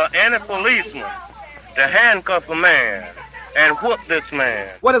reason for any policeman to handcuff a man and whoop this man.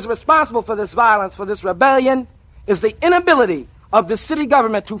 What is responsible for this violence, for this rebellion, is the inability of the city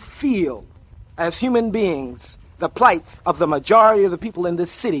government to feel, as human beings, the plights of the majority of the people in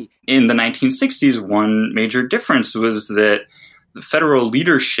this city. In the 1960s, one major difference was that the federal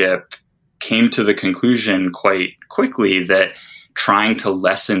leadership came to the conclusion quite quickly that trying to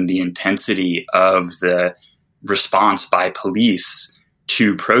lessen the intensity of the response by police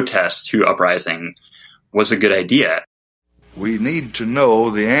to protests, to uprising, was a good idea. We need to know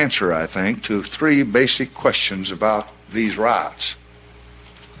the answer, I think, to three basic questions about these riots.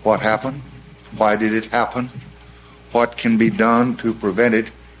 What happened? Why did it happen? What can be done to prevent it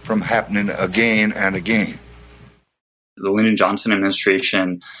from happening again and again? The Lyndon Johnson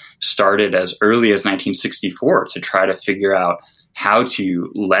administration started as early as 1964 to try to figure out how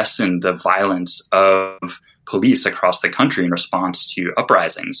to lessen the violence of police across the country in response to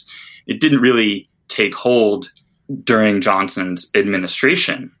uprisings. It didn't really take hold during Johnson's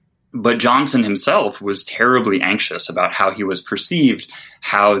administration, but Johnson himself was terribly anxious about how he was perceived,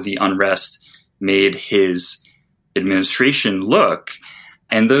 how the unrest made his administration look.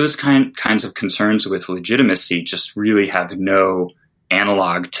 And those kinds of concerns with legitimacy just really have no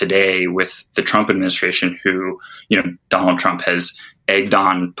analog today with the Trump administration, who, Donald Trump has egged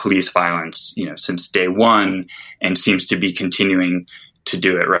on police violence, since day one and seems to be continuing to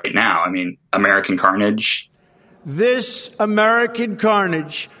do it right now. I mean, American carnage. This American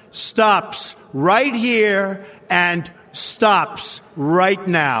carnage stops right here and stops right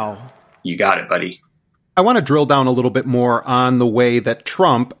now. You got it, buddy. I want to drill down a little bit more on the way that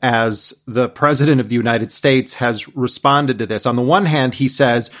Trump, as the president of the United States, has responded to this. On the one hand, he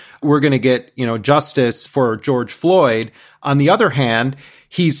says, we're going to get, justice for George Floyd. On the other hand,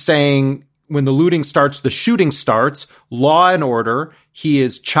 he's saying when the looting starts, the shooting starts, law and order. He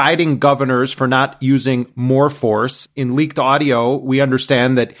is chiding governors for not using more force. In leaked audio, we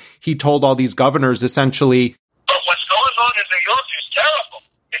understand that he told all these governors essentially, but what's going on in New York is terrible.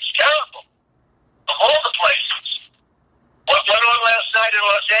 It's terrible. Of all the places. What went on last night in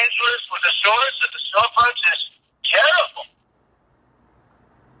Los Angeles with the stores and the storefronts is terrible.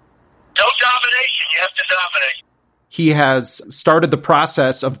 No domination. You have to dominate. He has started the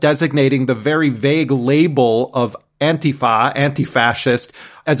process of designating the very vague label of Antifa, anti-fascist,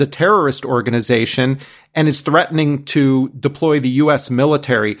 as a terrorist organization and is threatening to deploy the U.S.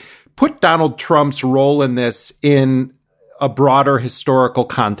 military. Put Donald Trump's role in this in a broader historical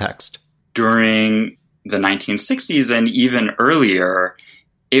context. During the 1960s and even earlier,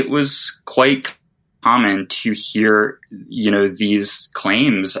 it was quite common to hear, these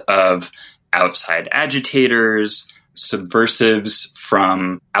claims of outside agitators, subversives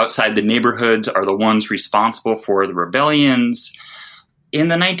from outside the neighborhoods are the ones responsible for the rebellions. In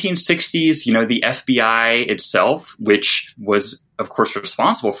the 1960s, the FBI itself, which was, of course,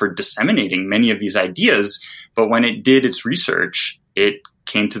 responsible for disseminating many of these ideas, but when it did its research, it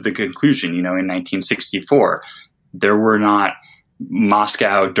came to the conclusion, in 1964, there were not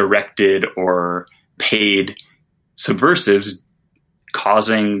Moscow-directed or paid subversives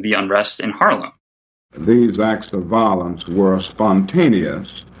causing the unrest in Harlem. These acts of violence were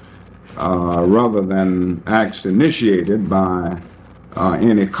spontaneous rather than acts initiated by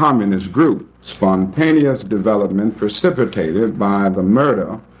any communist group. Spontaneous development precipitated by the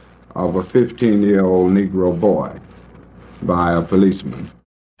murder of a 15-year-old Negro boy by a policeman.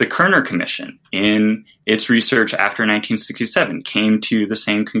 The Kerner Commission, in its research after 1967, came to the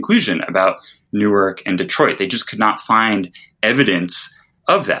same conclusion about Newark and Detroit. They just could not find evidence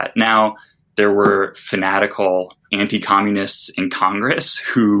of that. Now, there were fanatical anti-communists in Congress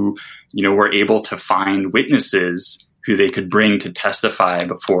who, were able to find witnesses who they could bring to testify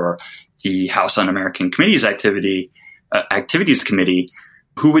before the House Un-American Committee's Activities Committee,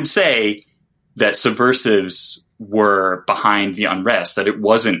 who would say that subversives were behind the unrest, that it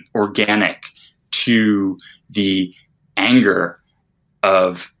wasn't organic to the anger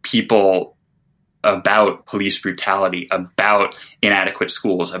of people about police brutality, about inadequate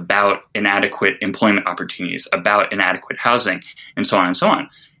schools, about inadequate employment opportunities, about inadequate housing, and so on and so on.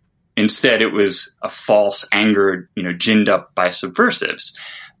 Instead, it was a false anger, ginned up by subversives.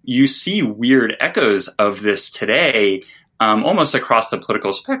 You see weird echoes of this today, almost across the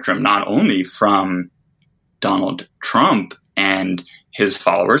political spectrum, not only from Donald Trump and his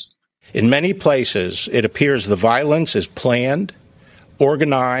followers. In many places, it appears the violence is planned,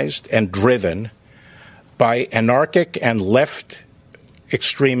 organized, and driven by anarchic and left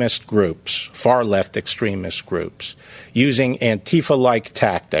extremist groups, far left extremist groups, using Antifa-like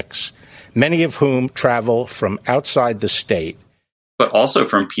tactics, many of whom travel from outside the state. But also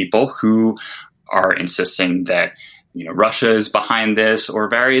from people who are insisting that, Russia is behind this, or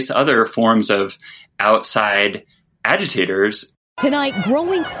various other forms of outside agitators. Tonight,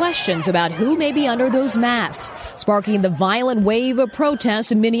 growing questions about who may be under those masks, sparking the violent wave of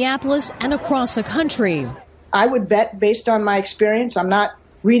protests in Minneapolis and across the country. I would bet, based on my experience, I'm not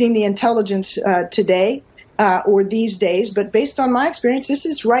reading the intelligence today or these days, but based on my experience, this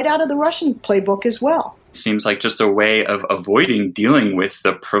is right out of the Russian playbook as well. It seems like just a way of avoiding dealing with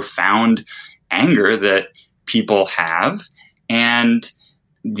the profound anger that people have and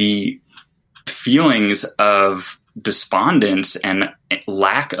the feelings of despondence and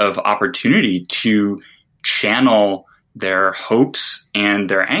lack of opportunity to channel their hopes and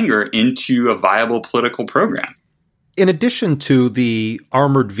their anger into a viable political program. In addition to the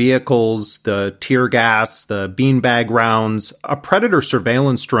armored vehicles, the tear gas, the beanbag rounds, a Predator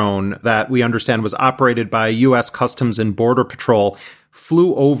surveillance drone that we understand was operated by U.S. Customs and Border Patrol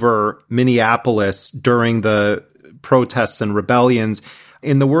flew over Minneapolis during the protests and rebellions,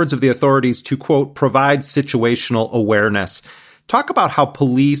 in the words of the authorities, to, quote, provide situational awareness. Talk about how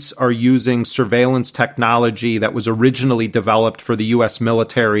police are using surveillance technology that was originally developed for the U.S.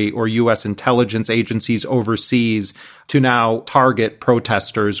 military or U.S. intelligence agencies overseas to now target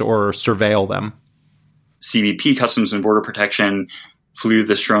protesters or surveil them. CBP, Customs and Border Protection, flew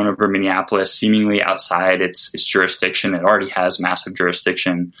this drone over Minneapolis, seemingly outside its jurisdiction. It already has massive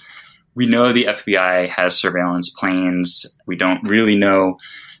jurisdiction. We know the FBI has surveillance planes. We don't really know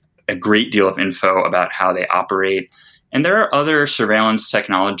a great deal of info about how they operate. And there are other surveillance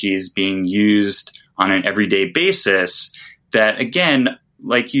technologies being used on an everyday basis that, again,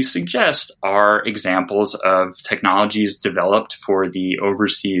 like you suggest, are examples of technologies developed for the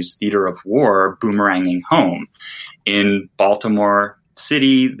overseas theater of war boomeranging home. In Baltimore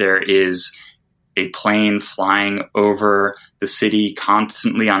City, there is a plane flying over the city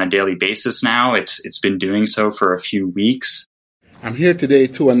constantly on a daily basis now. It's been doing so for a few weeks. I'm here today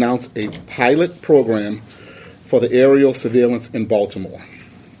to announce a pilot program for the aerial surveillance in Baltimore.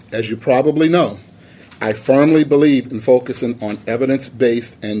 As you probably know, I firmly believe in focusing on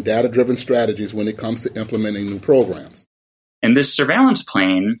evidence-based and data-driven strategies when it comes to implementing new programs. And this surveillance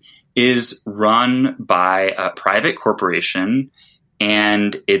plane is run by a private corporation,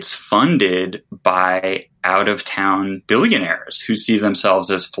 and it's funded by out-of-town billionaires who see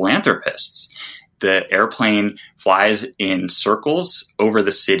themselves as philanthropists. The airplane flies in circles over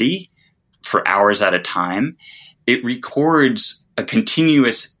the city for hours at a time. It records a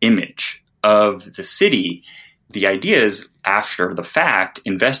continuous image of the city. The idea is, after the fact,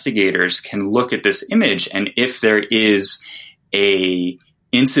 investigators can look at this image, and if there is a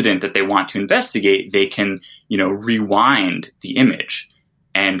incident that they want to investigate, they can, rewind the image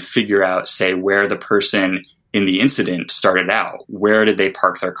and figure out, say, where the person in the incident started out. Where did they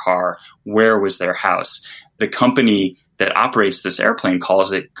park their car? Where was their house? The company that operates this airplane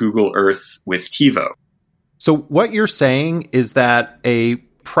calls it Google Earth with TiVo. So what you're saying is that a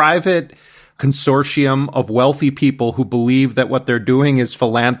private consortium of wealthy people who believe that what they're doing is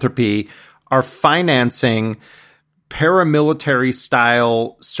philanthropy are financing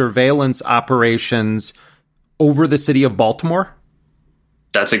paramilitary-style surveillance operations over the city of Baltimore?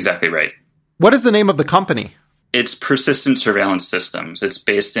 That's exactly right. What is the name of the company? It's Persistent Surveillance Systems. It's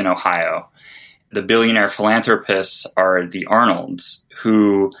based in Ohio. The billionaire philanthropists are the Arnolds,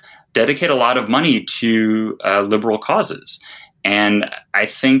 who dedicate a lot of money to liberal causes. And I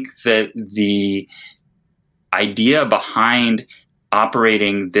think that the idea behind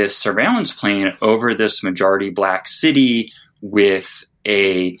operating this surveillance plane over this majority black city with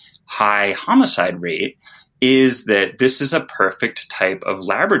a high homicide rate is that this is a perfect type of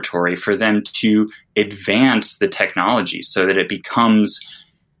laboratory for them to advance the technology so that it becomes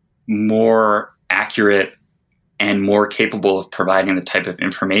more accurate and more capable of providing the type of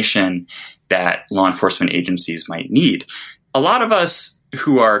information that law enforcement agencies might need. A lot of us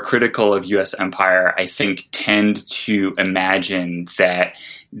who are critical of U.S. empire, I think, tend to imagine that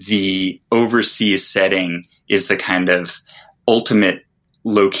the overseas setting is the kind of ultimate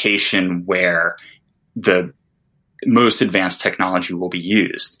location where the most advanced technology will be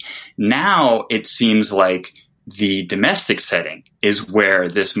used. Now it seems like the domestic setting is where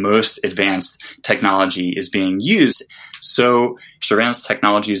this most advanced technology is being used. So surveillance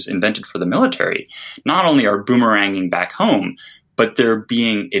technologies invented for the military not only are boomeranging back home, but they're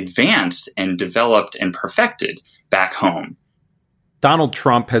being advanced and developed and perfected back home. Donald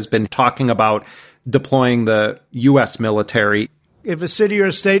Trump has been talking about deploying the U.S. military. If a city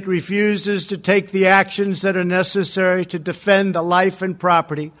or state refuses to take the actions that are necessary to defend the life and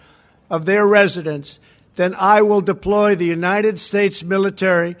property of their residents, then I will deploy the United States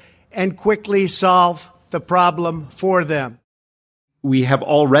military and quickly solve the problem for them. We have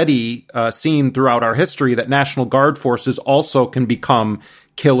already seen throughout our history that National Guard forces also can become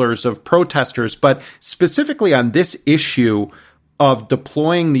killers of protesters. But specifically on this issue of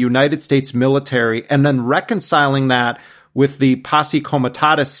deploying the United States military and then reconciling that with the Posse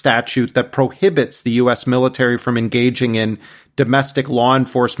Comitatus statute that prohibits the U.S. military from engaging in domestic law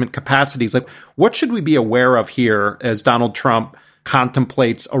enforcement capacities. Like, what should we be aware of here as Donald Trump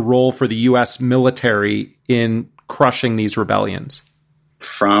contemplates a role for the U.S. military in crushing these rebellions?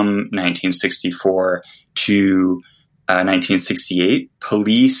 From 1964 to 1968,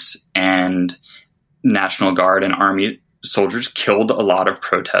 police and National Guard and Army soldiers killed a lot of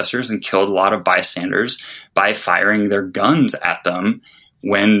protesters and killed a lot of bystanders by firing their guns at them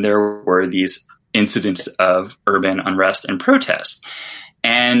when there were these incidents of urban unrest and protest.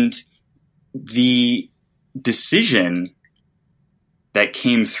 And the decision that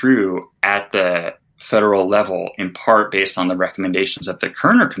came through at the federal level, in part based on the recommendations of the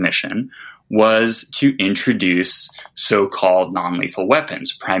Kerner Commission, was to introduce so-called non-lethal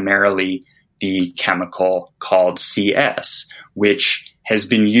weapons, primarily the chemical called CS, which has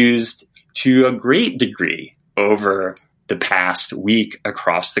been used to a great degree over the past week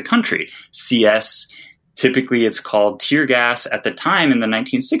across the country. CS, typically it's called tear gas. At the time in the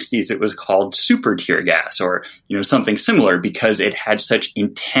 1960s, it was called super tear gas or, something similar because it had such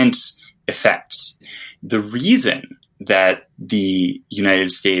intense effects. The reason that the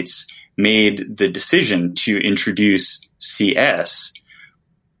United States made the decision to introduce CS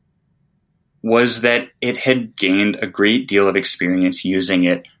was that it had gained a great deal of experience using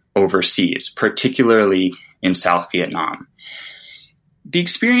it overseas, particularly in South Vietnam. The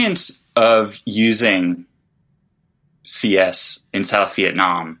experience of using CS in South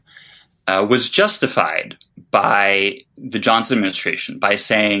Vietnam was justified by the Johnson administration by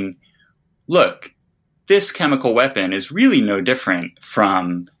saying, look, this chemical weapon is really no different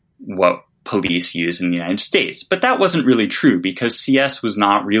from what police use in the United States. But that wasn't really true because CS was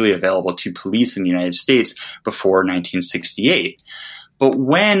not really available to police in the United States before 1968. But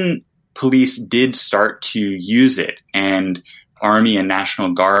when police did start to use it and Army and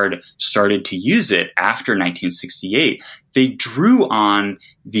National Guard started to use it after 1968, they drew on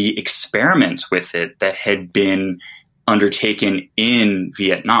the experiments with it that had been undertaken in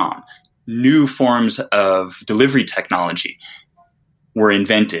Vietnam. New forms of delivery technology were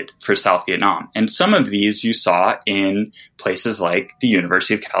invented for South Vietnam. And some of these you saw in places like the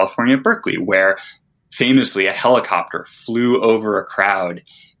University of California, Berkeley, where famously a helicopter flew over a crowd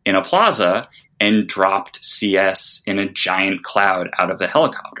in a plaza and dropped CS in a giant cloud out of the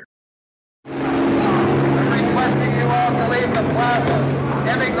helicopter. I'm requesting you all to leave the plaza.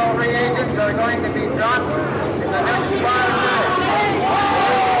 Chemical reagents are going to be dropped in the next 5 minutes.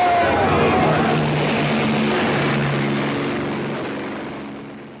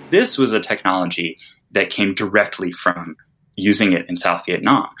 This was a technology that came directly from using it in South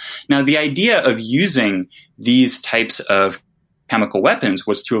Vietnam. Now, the idea of using these types of chemical weapons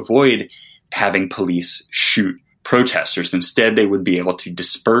was to avoid having police shoot protesters. Instead, they would be able to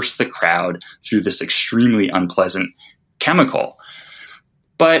disperse the crowd through this extremely unpleasant chemical.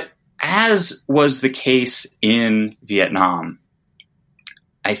 But as was the case in Vietnam,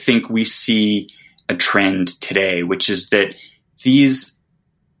 I think we see a trend today, which is that these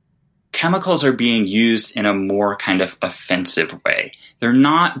chemicals are being used in a more kind of offensive way. They're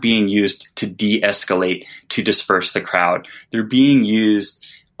not being used to de-escalate, to disperse the crowd. They're being used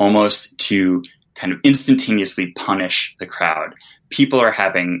almost to kind of instantaneously punish the crowd. People are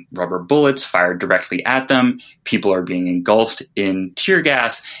having rubber bullets fired directly at them. People are being engulfed in tear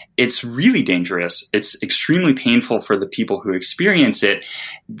gas. It's really dangerous. It's extremely painful for the people who experience it.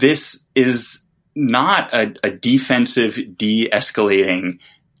 This is not a defensive, de-escalating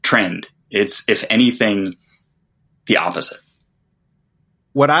trend. It's, if anything, the opposite.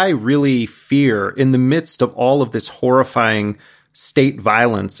 What I really fear in the midst of all of this horrifying state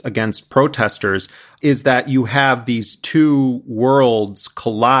violence against protesters is that you have these two worlds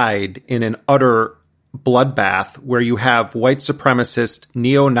collide in an utter bloodbath where you have white supremacist,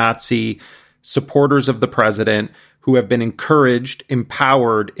 neo-Nazi supporters of the president who have been encouraged,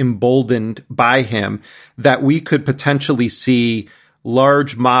 empowered, emboldened by him, that we could potentially see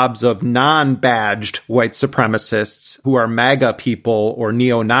large mobs of non-badged white supremacists who are MAGA people or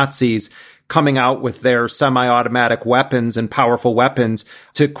neo-Nazis coming out with their semi-automatic weapons and powerful weapons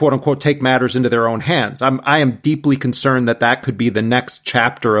to, quote unquote, take matters into their own hands. I am deeply concerned that that could be the next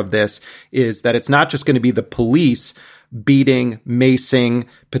chapter of this, is that it's not just going to be the police beating, macing,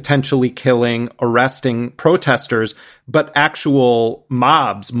 potentially killing, arresting protesters, but actual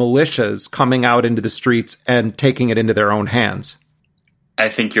mobs, militias coming out into the streets and taking it into their own hands. I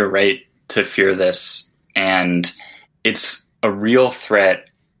think you're right to fear this. And it's a real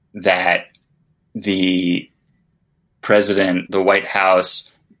threat that the president, the White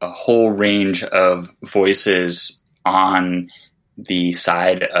House, a whole range of voices on the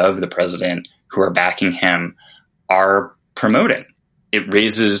side of the president who are backing him are promoting. It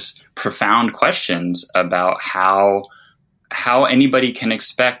raises profound questions about how anybody can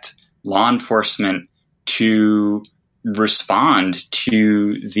expect law enforcement to respond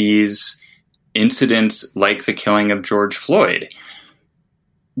to these incidents like the killing of George Floyd.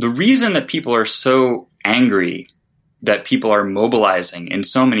 The reason that people are so angry, that people are mobilizing in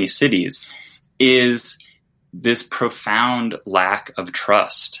so many cities, is this profound lack of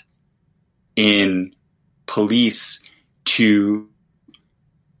trust in police to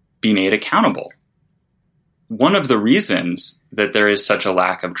be made accountable. One of the reasons that there is such a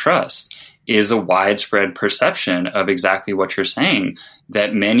lack of trust is a widespread perception of exactly what you're saying,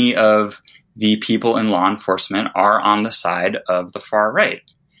 that many of the people in law enforcement are on the side of the far right.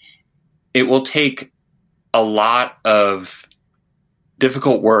 It will take a lot of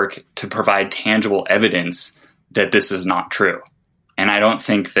difficult work to provide tangible evidence that this is not true. And I don't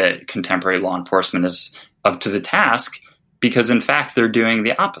think that contemporary law enforcement is up to the task, because in fact, they're doing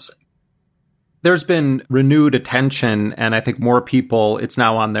the opposite. There's been renewed attention, and I think more people, it's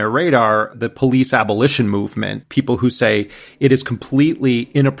now on their radar, the police abolition movement, people who say it is completely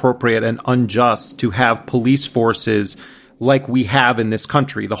inappropriate and unjust to have police forces like we have in this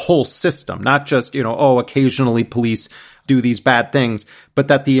country, the whole system, not just, occasionally police do these bad things, but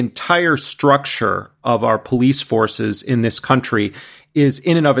that the entire structure of our police forces in this country is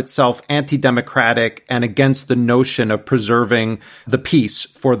in and of itself anti-democratic and against the notion of preserving the peace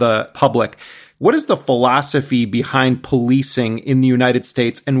for the public. What is the philosophy behind policing in the United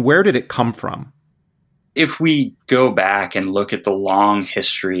States, and where did it come from? If we go back and look at the long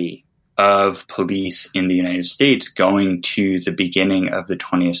history of police in the United States going to the beginning of the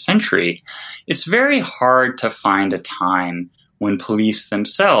 20th century, it's very hard to find a time when police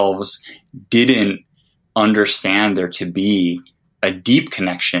themselves didn't understand there to be a deep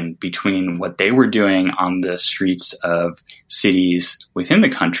connection between what they were doing on the streets of cities within the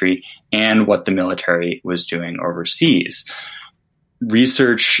country and what the military was doing overseas.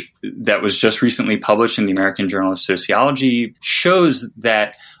 Research that was just recently published in the American Journal of Sociology shows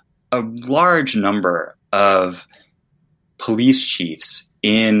that a large number of police chiefs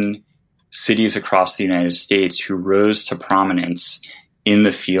in cities across the United States who rose to prominence in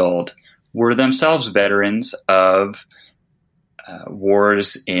the field were themselves veterans of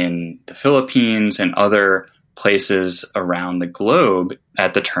wars in the Philippines and other places around the globe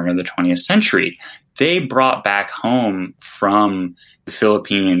at the turn of the 20th century. They brought back home from the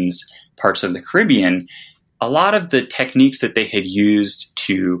Philippines, parts of the Caribbean, a lot of the techniques that they had used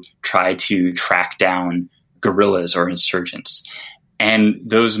to try to track down guerrillas or insurgents. And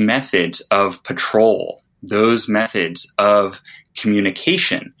those methods of patrol, those methods of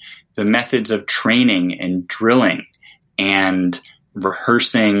communication, the methods of training and drilling and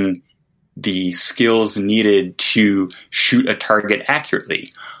rehearsing the skills needed to shoot a target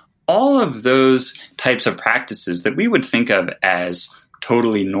accurately. All of those types of practices that we would think of as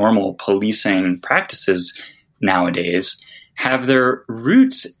totally normal policing practices nowadays have their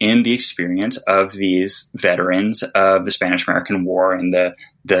roots in the experience of these veterans of the Spanish-American War and the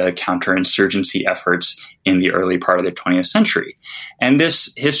the counterinsurgency efforts in the early part of the 20th century. And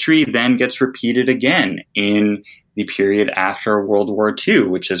this history then gets repeated again in the period after World War II,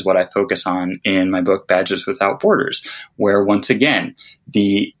 which is what I focus on in my book, Badges Without Borders, where once again,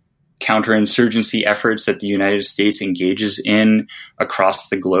 the counterinsurgency efforts that the United States engages in across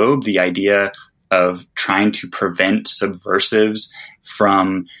the globe, the idea of trying to prevent subversives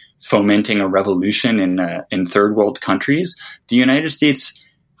from fomenting a revolution in third world countries, the United States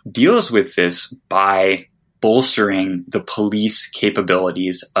deals with this by bolstering the police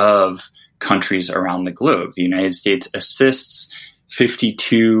capabilities of countries around the globe. The United States assists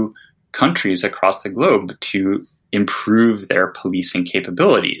 52 countries across the globe to improve their policing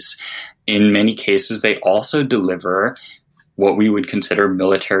capabilities. In many cases, they also deliver what we would consider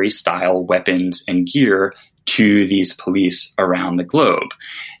military-style weapons and gear to these police around the globe.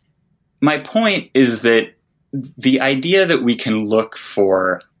 My point is that the idea that we can look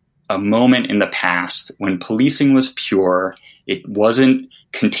for a moment in the past when policing was pure, it wasn't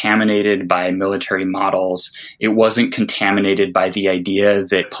contaminated by military models, it wasn't contaminated by the idea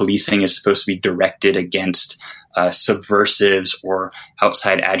that policing is supposed to be directed against subversives or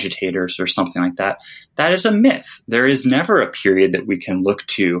outside agitators or something like that. That is a myth. There is never a period that we can look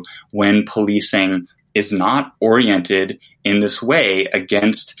to when policing is not oriented in this way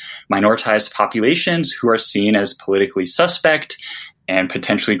against minoritized populations who are seen as politically suspect and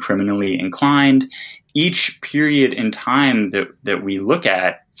potentially criminally inclined. Each period in time that we look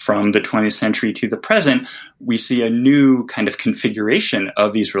at from the 20th century to the present, we see a new kind of configuration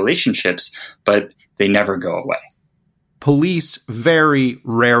of these relationships, but they never go away. Police very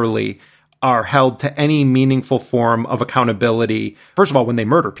rarely are held to any meaningful form of accountability. First of all, when they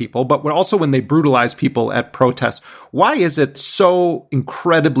murder people, but also when they brutalize people at protests. Why is it so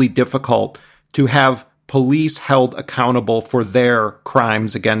incredibly difficult to have police held accountable for their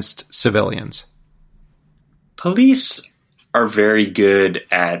crimes against civilians? Police are very good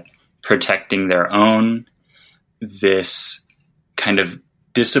at protecting their own. This kind of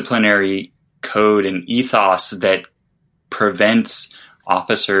disciplinary code and ethos that prevents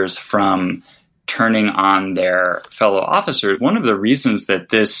officers from turning on their fellow officers. One of the reasons that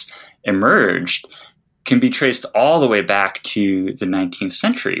this emerged can be traced all the way back to the 19th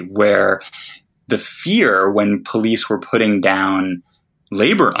century, where the fear when police were putting down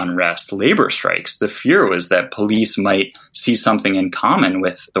labor unrest, labor strikes, the fear was that police might see something in common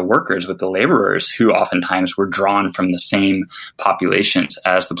with the workers, with the laborers, who oftentimes were drawn from the same populations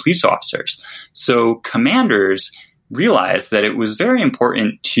as the police officers. So commanders realized that it was very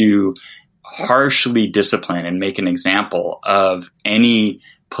important to harshly discipline and make an example of any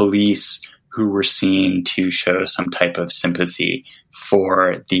police who were seen to show some type of sympathy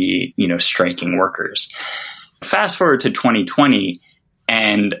for the, striking workers. Fast forward to 2020,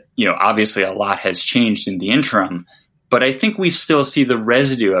 and, obviously a lot has changed in the interim, but I think we still see the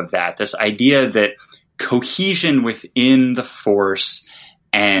residue of that, this idea that cohesion within the force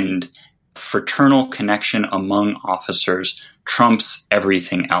and fraternal connection among officers trumps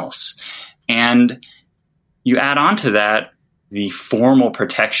everything else. And you add on to that the formal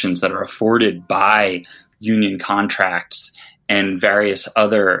protections that are afforded by union contracts and various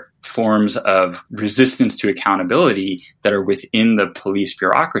other forms of resistance to accountability that are within the police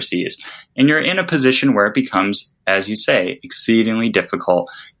bureaucracies. And you're in a position where it becomes, as you say, exceedingly difficult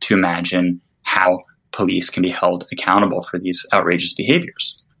to imagine how police can be held accountable for these outrageous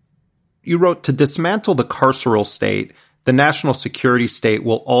behaviors. You wrote, to dismantle the carceral state, the national security state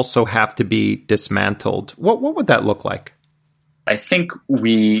will also have to be dismantled. What would that look like? I think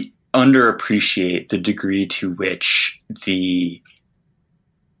we underappreciate the degree to which the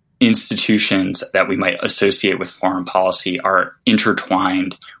institutions that we might associate with foreign policy are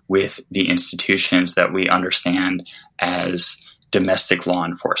intertwined with the institutions that we understand as domestic law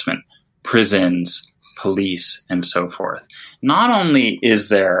enforcement, prisons, police, and so forth. Not only is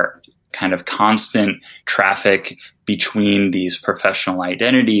there kind of constant traffic between these professional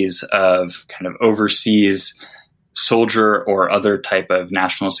identities of kind of overseas soldier or other type of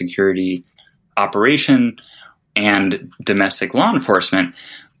national security operation and domestic law enforcement,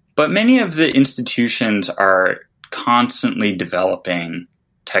 but many of the institutions are constantly developing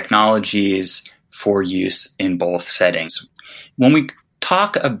technologies for use in both settings. When we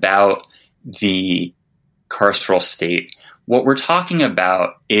talk about the carceral state, what we're talking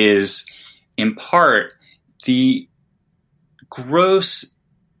about is, in part, the gross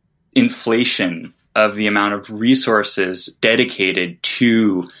inflation of the amount of resources dedicated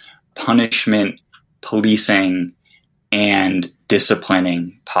to punishment, policing, and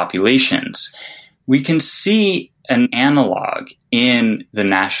disciplining populations. We can see an analog in the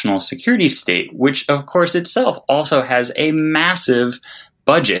national security state, which of course itself also has a massive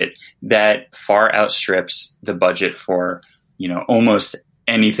budget that far outstrips the budget for, almost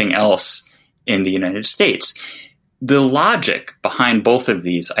anything else in the United States. The logic behind both of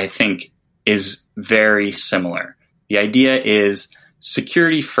these, I think, is very similar. The idea is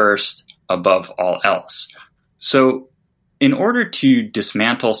security first above all else. So in order to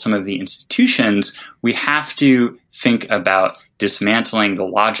dismantle some of the institutions, we have to think about dismantling the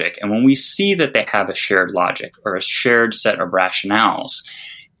logic. And when we see that they have a shared logic or a shared set of rationales,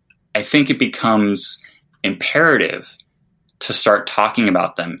 I think it becomes imperative to start talking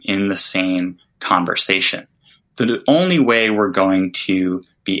about them in the same conversation. The only way we're going to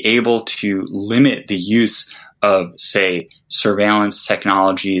be able to limit the use of, say, surveillance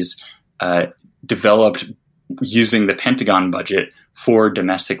technologies developed using the Pentagon budget for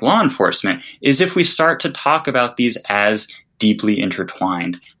domestic law enforcement is if we start to talk about these as deeply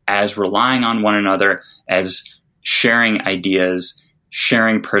intertwined, as relying on one another, as sharing ideas,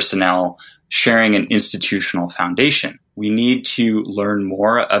 sharing personnel, sharing an institutional foundation. We need to learn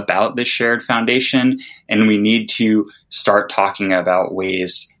more about this shared foundation, and we need to start talking about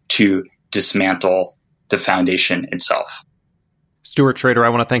ways to dismantle the foundation itself. Stuart Schrader, I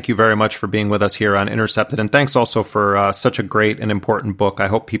want to thank you very much for being with us here on Intercepted, and thanks also for such a great and important book. I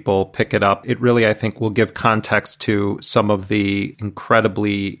hope people pick it up. It really, I think, will give context to some of the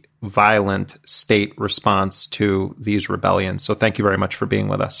incredibly violent state response to these rebellions. So thank you very much for being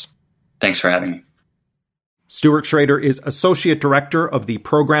with us. Thanks for having me. Stuart Schrader is Associate Director of the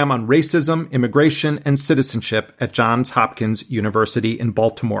Program on Racism, Immigration, and Citizenship at Johns Hopkins University in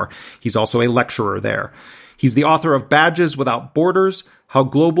Baltimore. He's also a lecturer there. He's the author of Badges Without Borders, How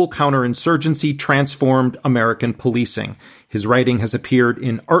Global Counterinsurgency Transformed American Policing. His writing has appeared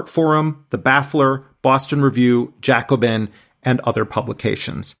in Artforum, The Baffler, Boston Review, Jacobin, and other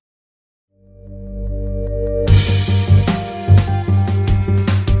publications.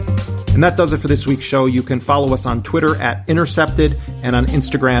 And that does it for this week's show. You can follow us on Twitter at Intercepted and on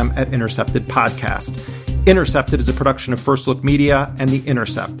Instagram at Intercepted Podcast. Intercepted is a production of First Look Media and The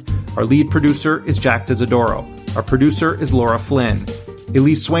Intercept. Our lead producer is Jack Desidoro. Our producer is Laura Flynn.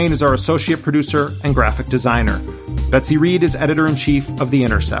 Elise Swain is our associate producer and graphic designer. Betsy Reed is editor-in-chief of The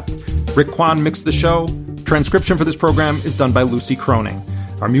Intercept. Rick Kwan mixed the show. Transcription for this program is done by Lucy Croning.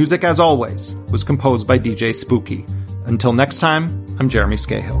 Our music, as always, was composed by DJ Spooky. Until next time, I'm Jeremy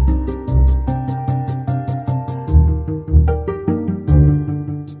Scahill.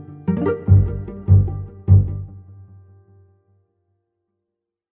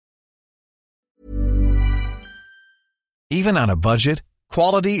 Even on a budget,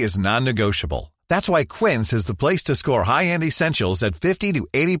 quality is non-negotiable. That's why Quince is the place to score high-end essentials at 50 to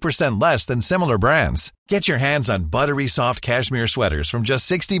 80% less than similar brands. Get your hands on buttery soft cashmere sweaters from just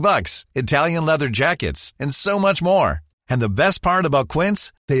 $60, Italian leather jackets, and so much more. And the best part about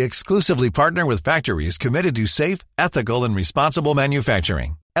Quince, they exclusively partner with factories committed to safe, ethical, and responsible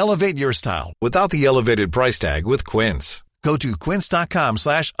manufacturing. Elevate your style without the elevated price tag with Quince. Go to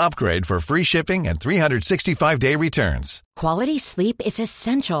quince.com/upgrade for free shipping and 365-day returns. Quality sleep is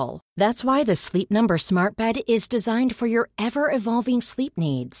essential. That's why the Sleep Number Smart Bed is designed for your ever-evolving sleep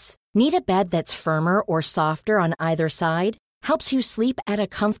needs. Need a bed that's firmer or softer on either side? Helps you sleep at a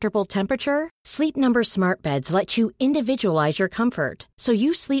comfortable temperature? Sleep Number Smart Beds let you individualize your comfort, so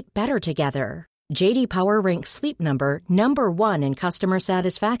you sleep better together. J.D. Power ranks Sleep Number number 1 in customer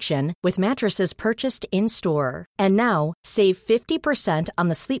satisfaction with mattresses purchased in-store. And now, save 50% on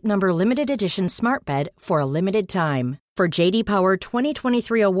the Sleep Number Limited Edition Smart Bed for a limited time. For J.D. Power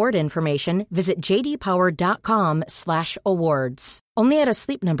 2023 award information, visit jdpower.com/awards. Only at a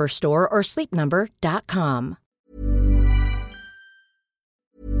Sleep Number store or sleepnumber.com.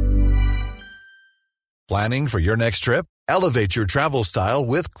 Planning for your next trip? Elevate your travel style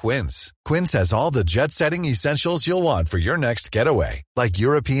with Quince. Quince has all the jet-setting essentials you'll want for your next getaway, like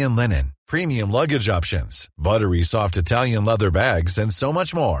European linen, premium luggage options, buttery soft Italian leather bags, and so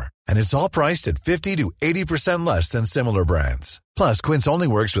much more. And it's all priced at 50 to 80% less than similar brands. Plus, Quince only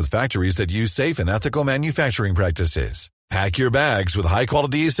works with factories that use safe and ethical manufacturing practices. Pack your bags with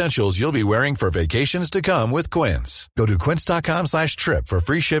high-quality essentials you'll be wearing for vacations to come with Quince. Go to quince.com/trip for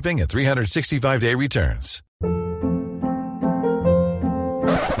free shipping and 365-day returns.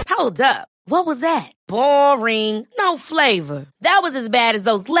 Hold up. What was that? Boring. No flavor. That was as bad as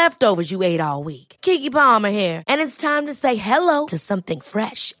those leftovers you ate all week. Keke Palmer here, and it's time to say hello to something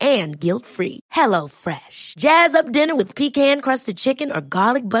fresh and guilt-free. Hello Fresh. Jazz up dinner with pecan-crusted chicken or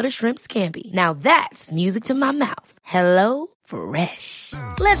garlic butter shrimp scampi. Now that's music to my mouth. Hello Fresh.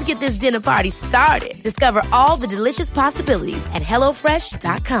 Let's get this dinner party started. Discover all the delicious possibilities at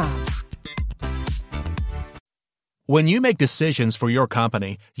HelloFresh.com. When you make decisions for your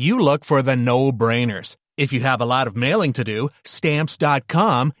company, you look for the no-brainers. If you have a lot of mailing to do,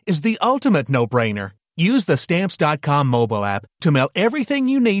 Stamps.com is the ultimate no-brainer. Use the Stamps.com mobile app to mail everything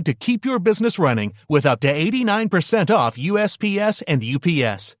you need to keep your business running with up to 89% off USPS and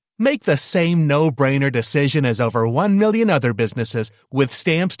UPS. Make the same no-brainer decision as over 1 million other businesses with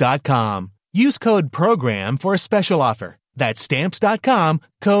Stamps.com. Use code PROGRAM for a special offer. That's Stamps.com,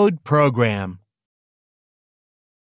 code PROGRAM.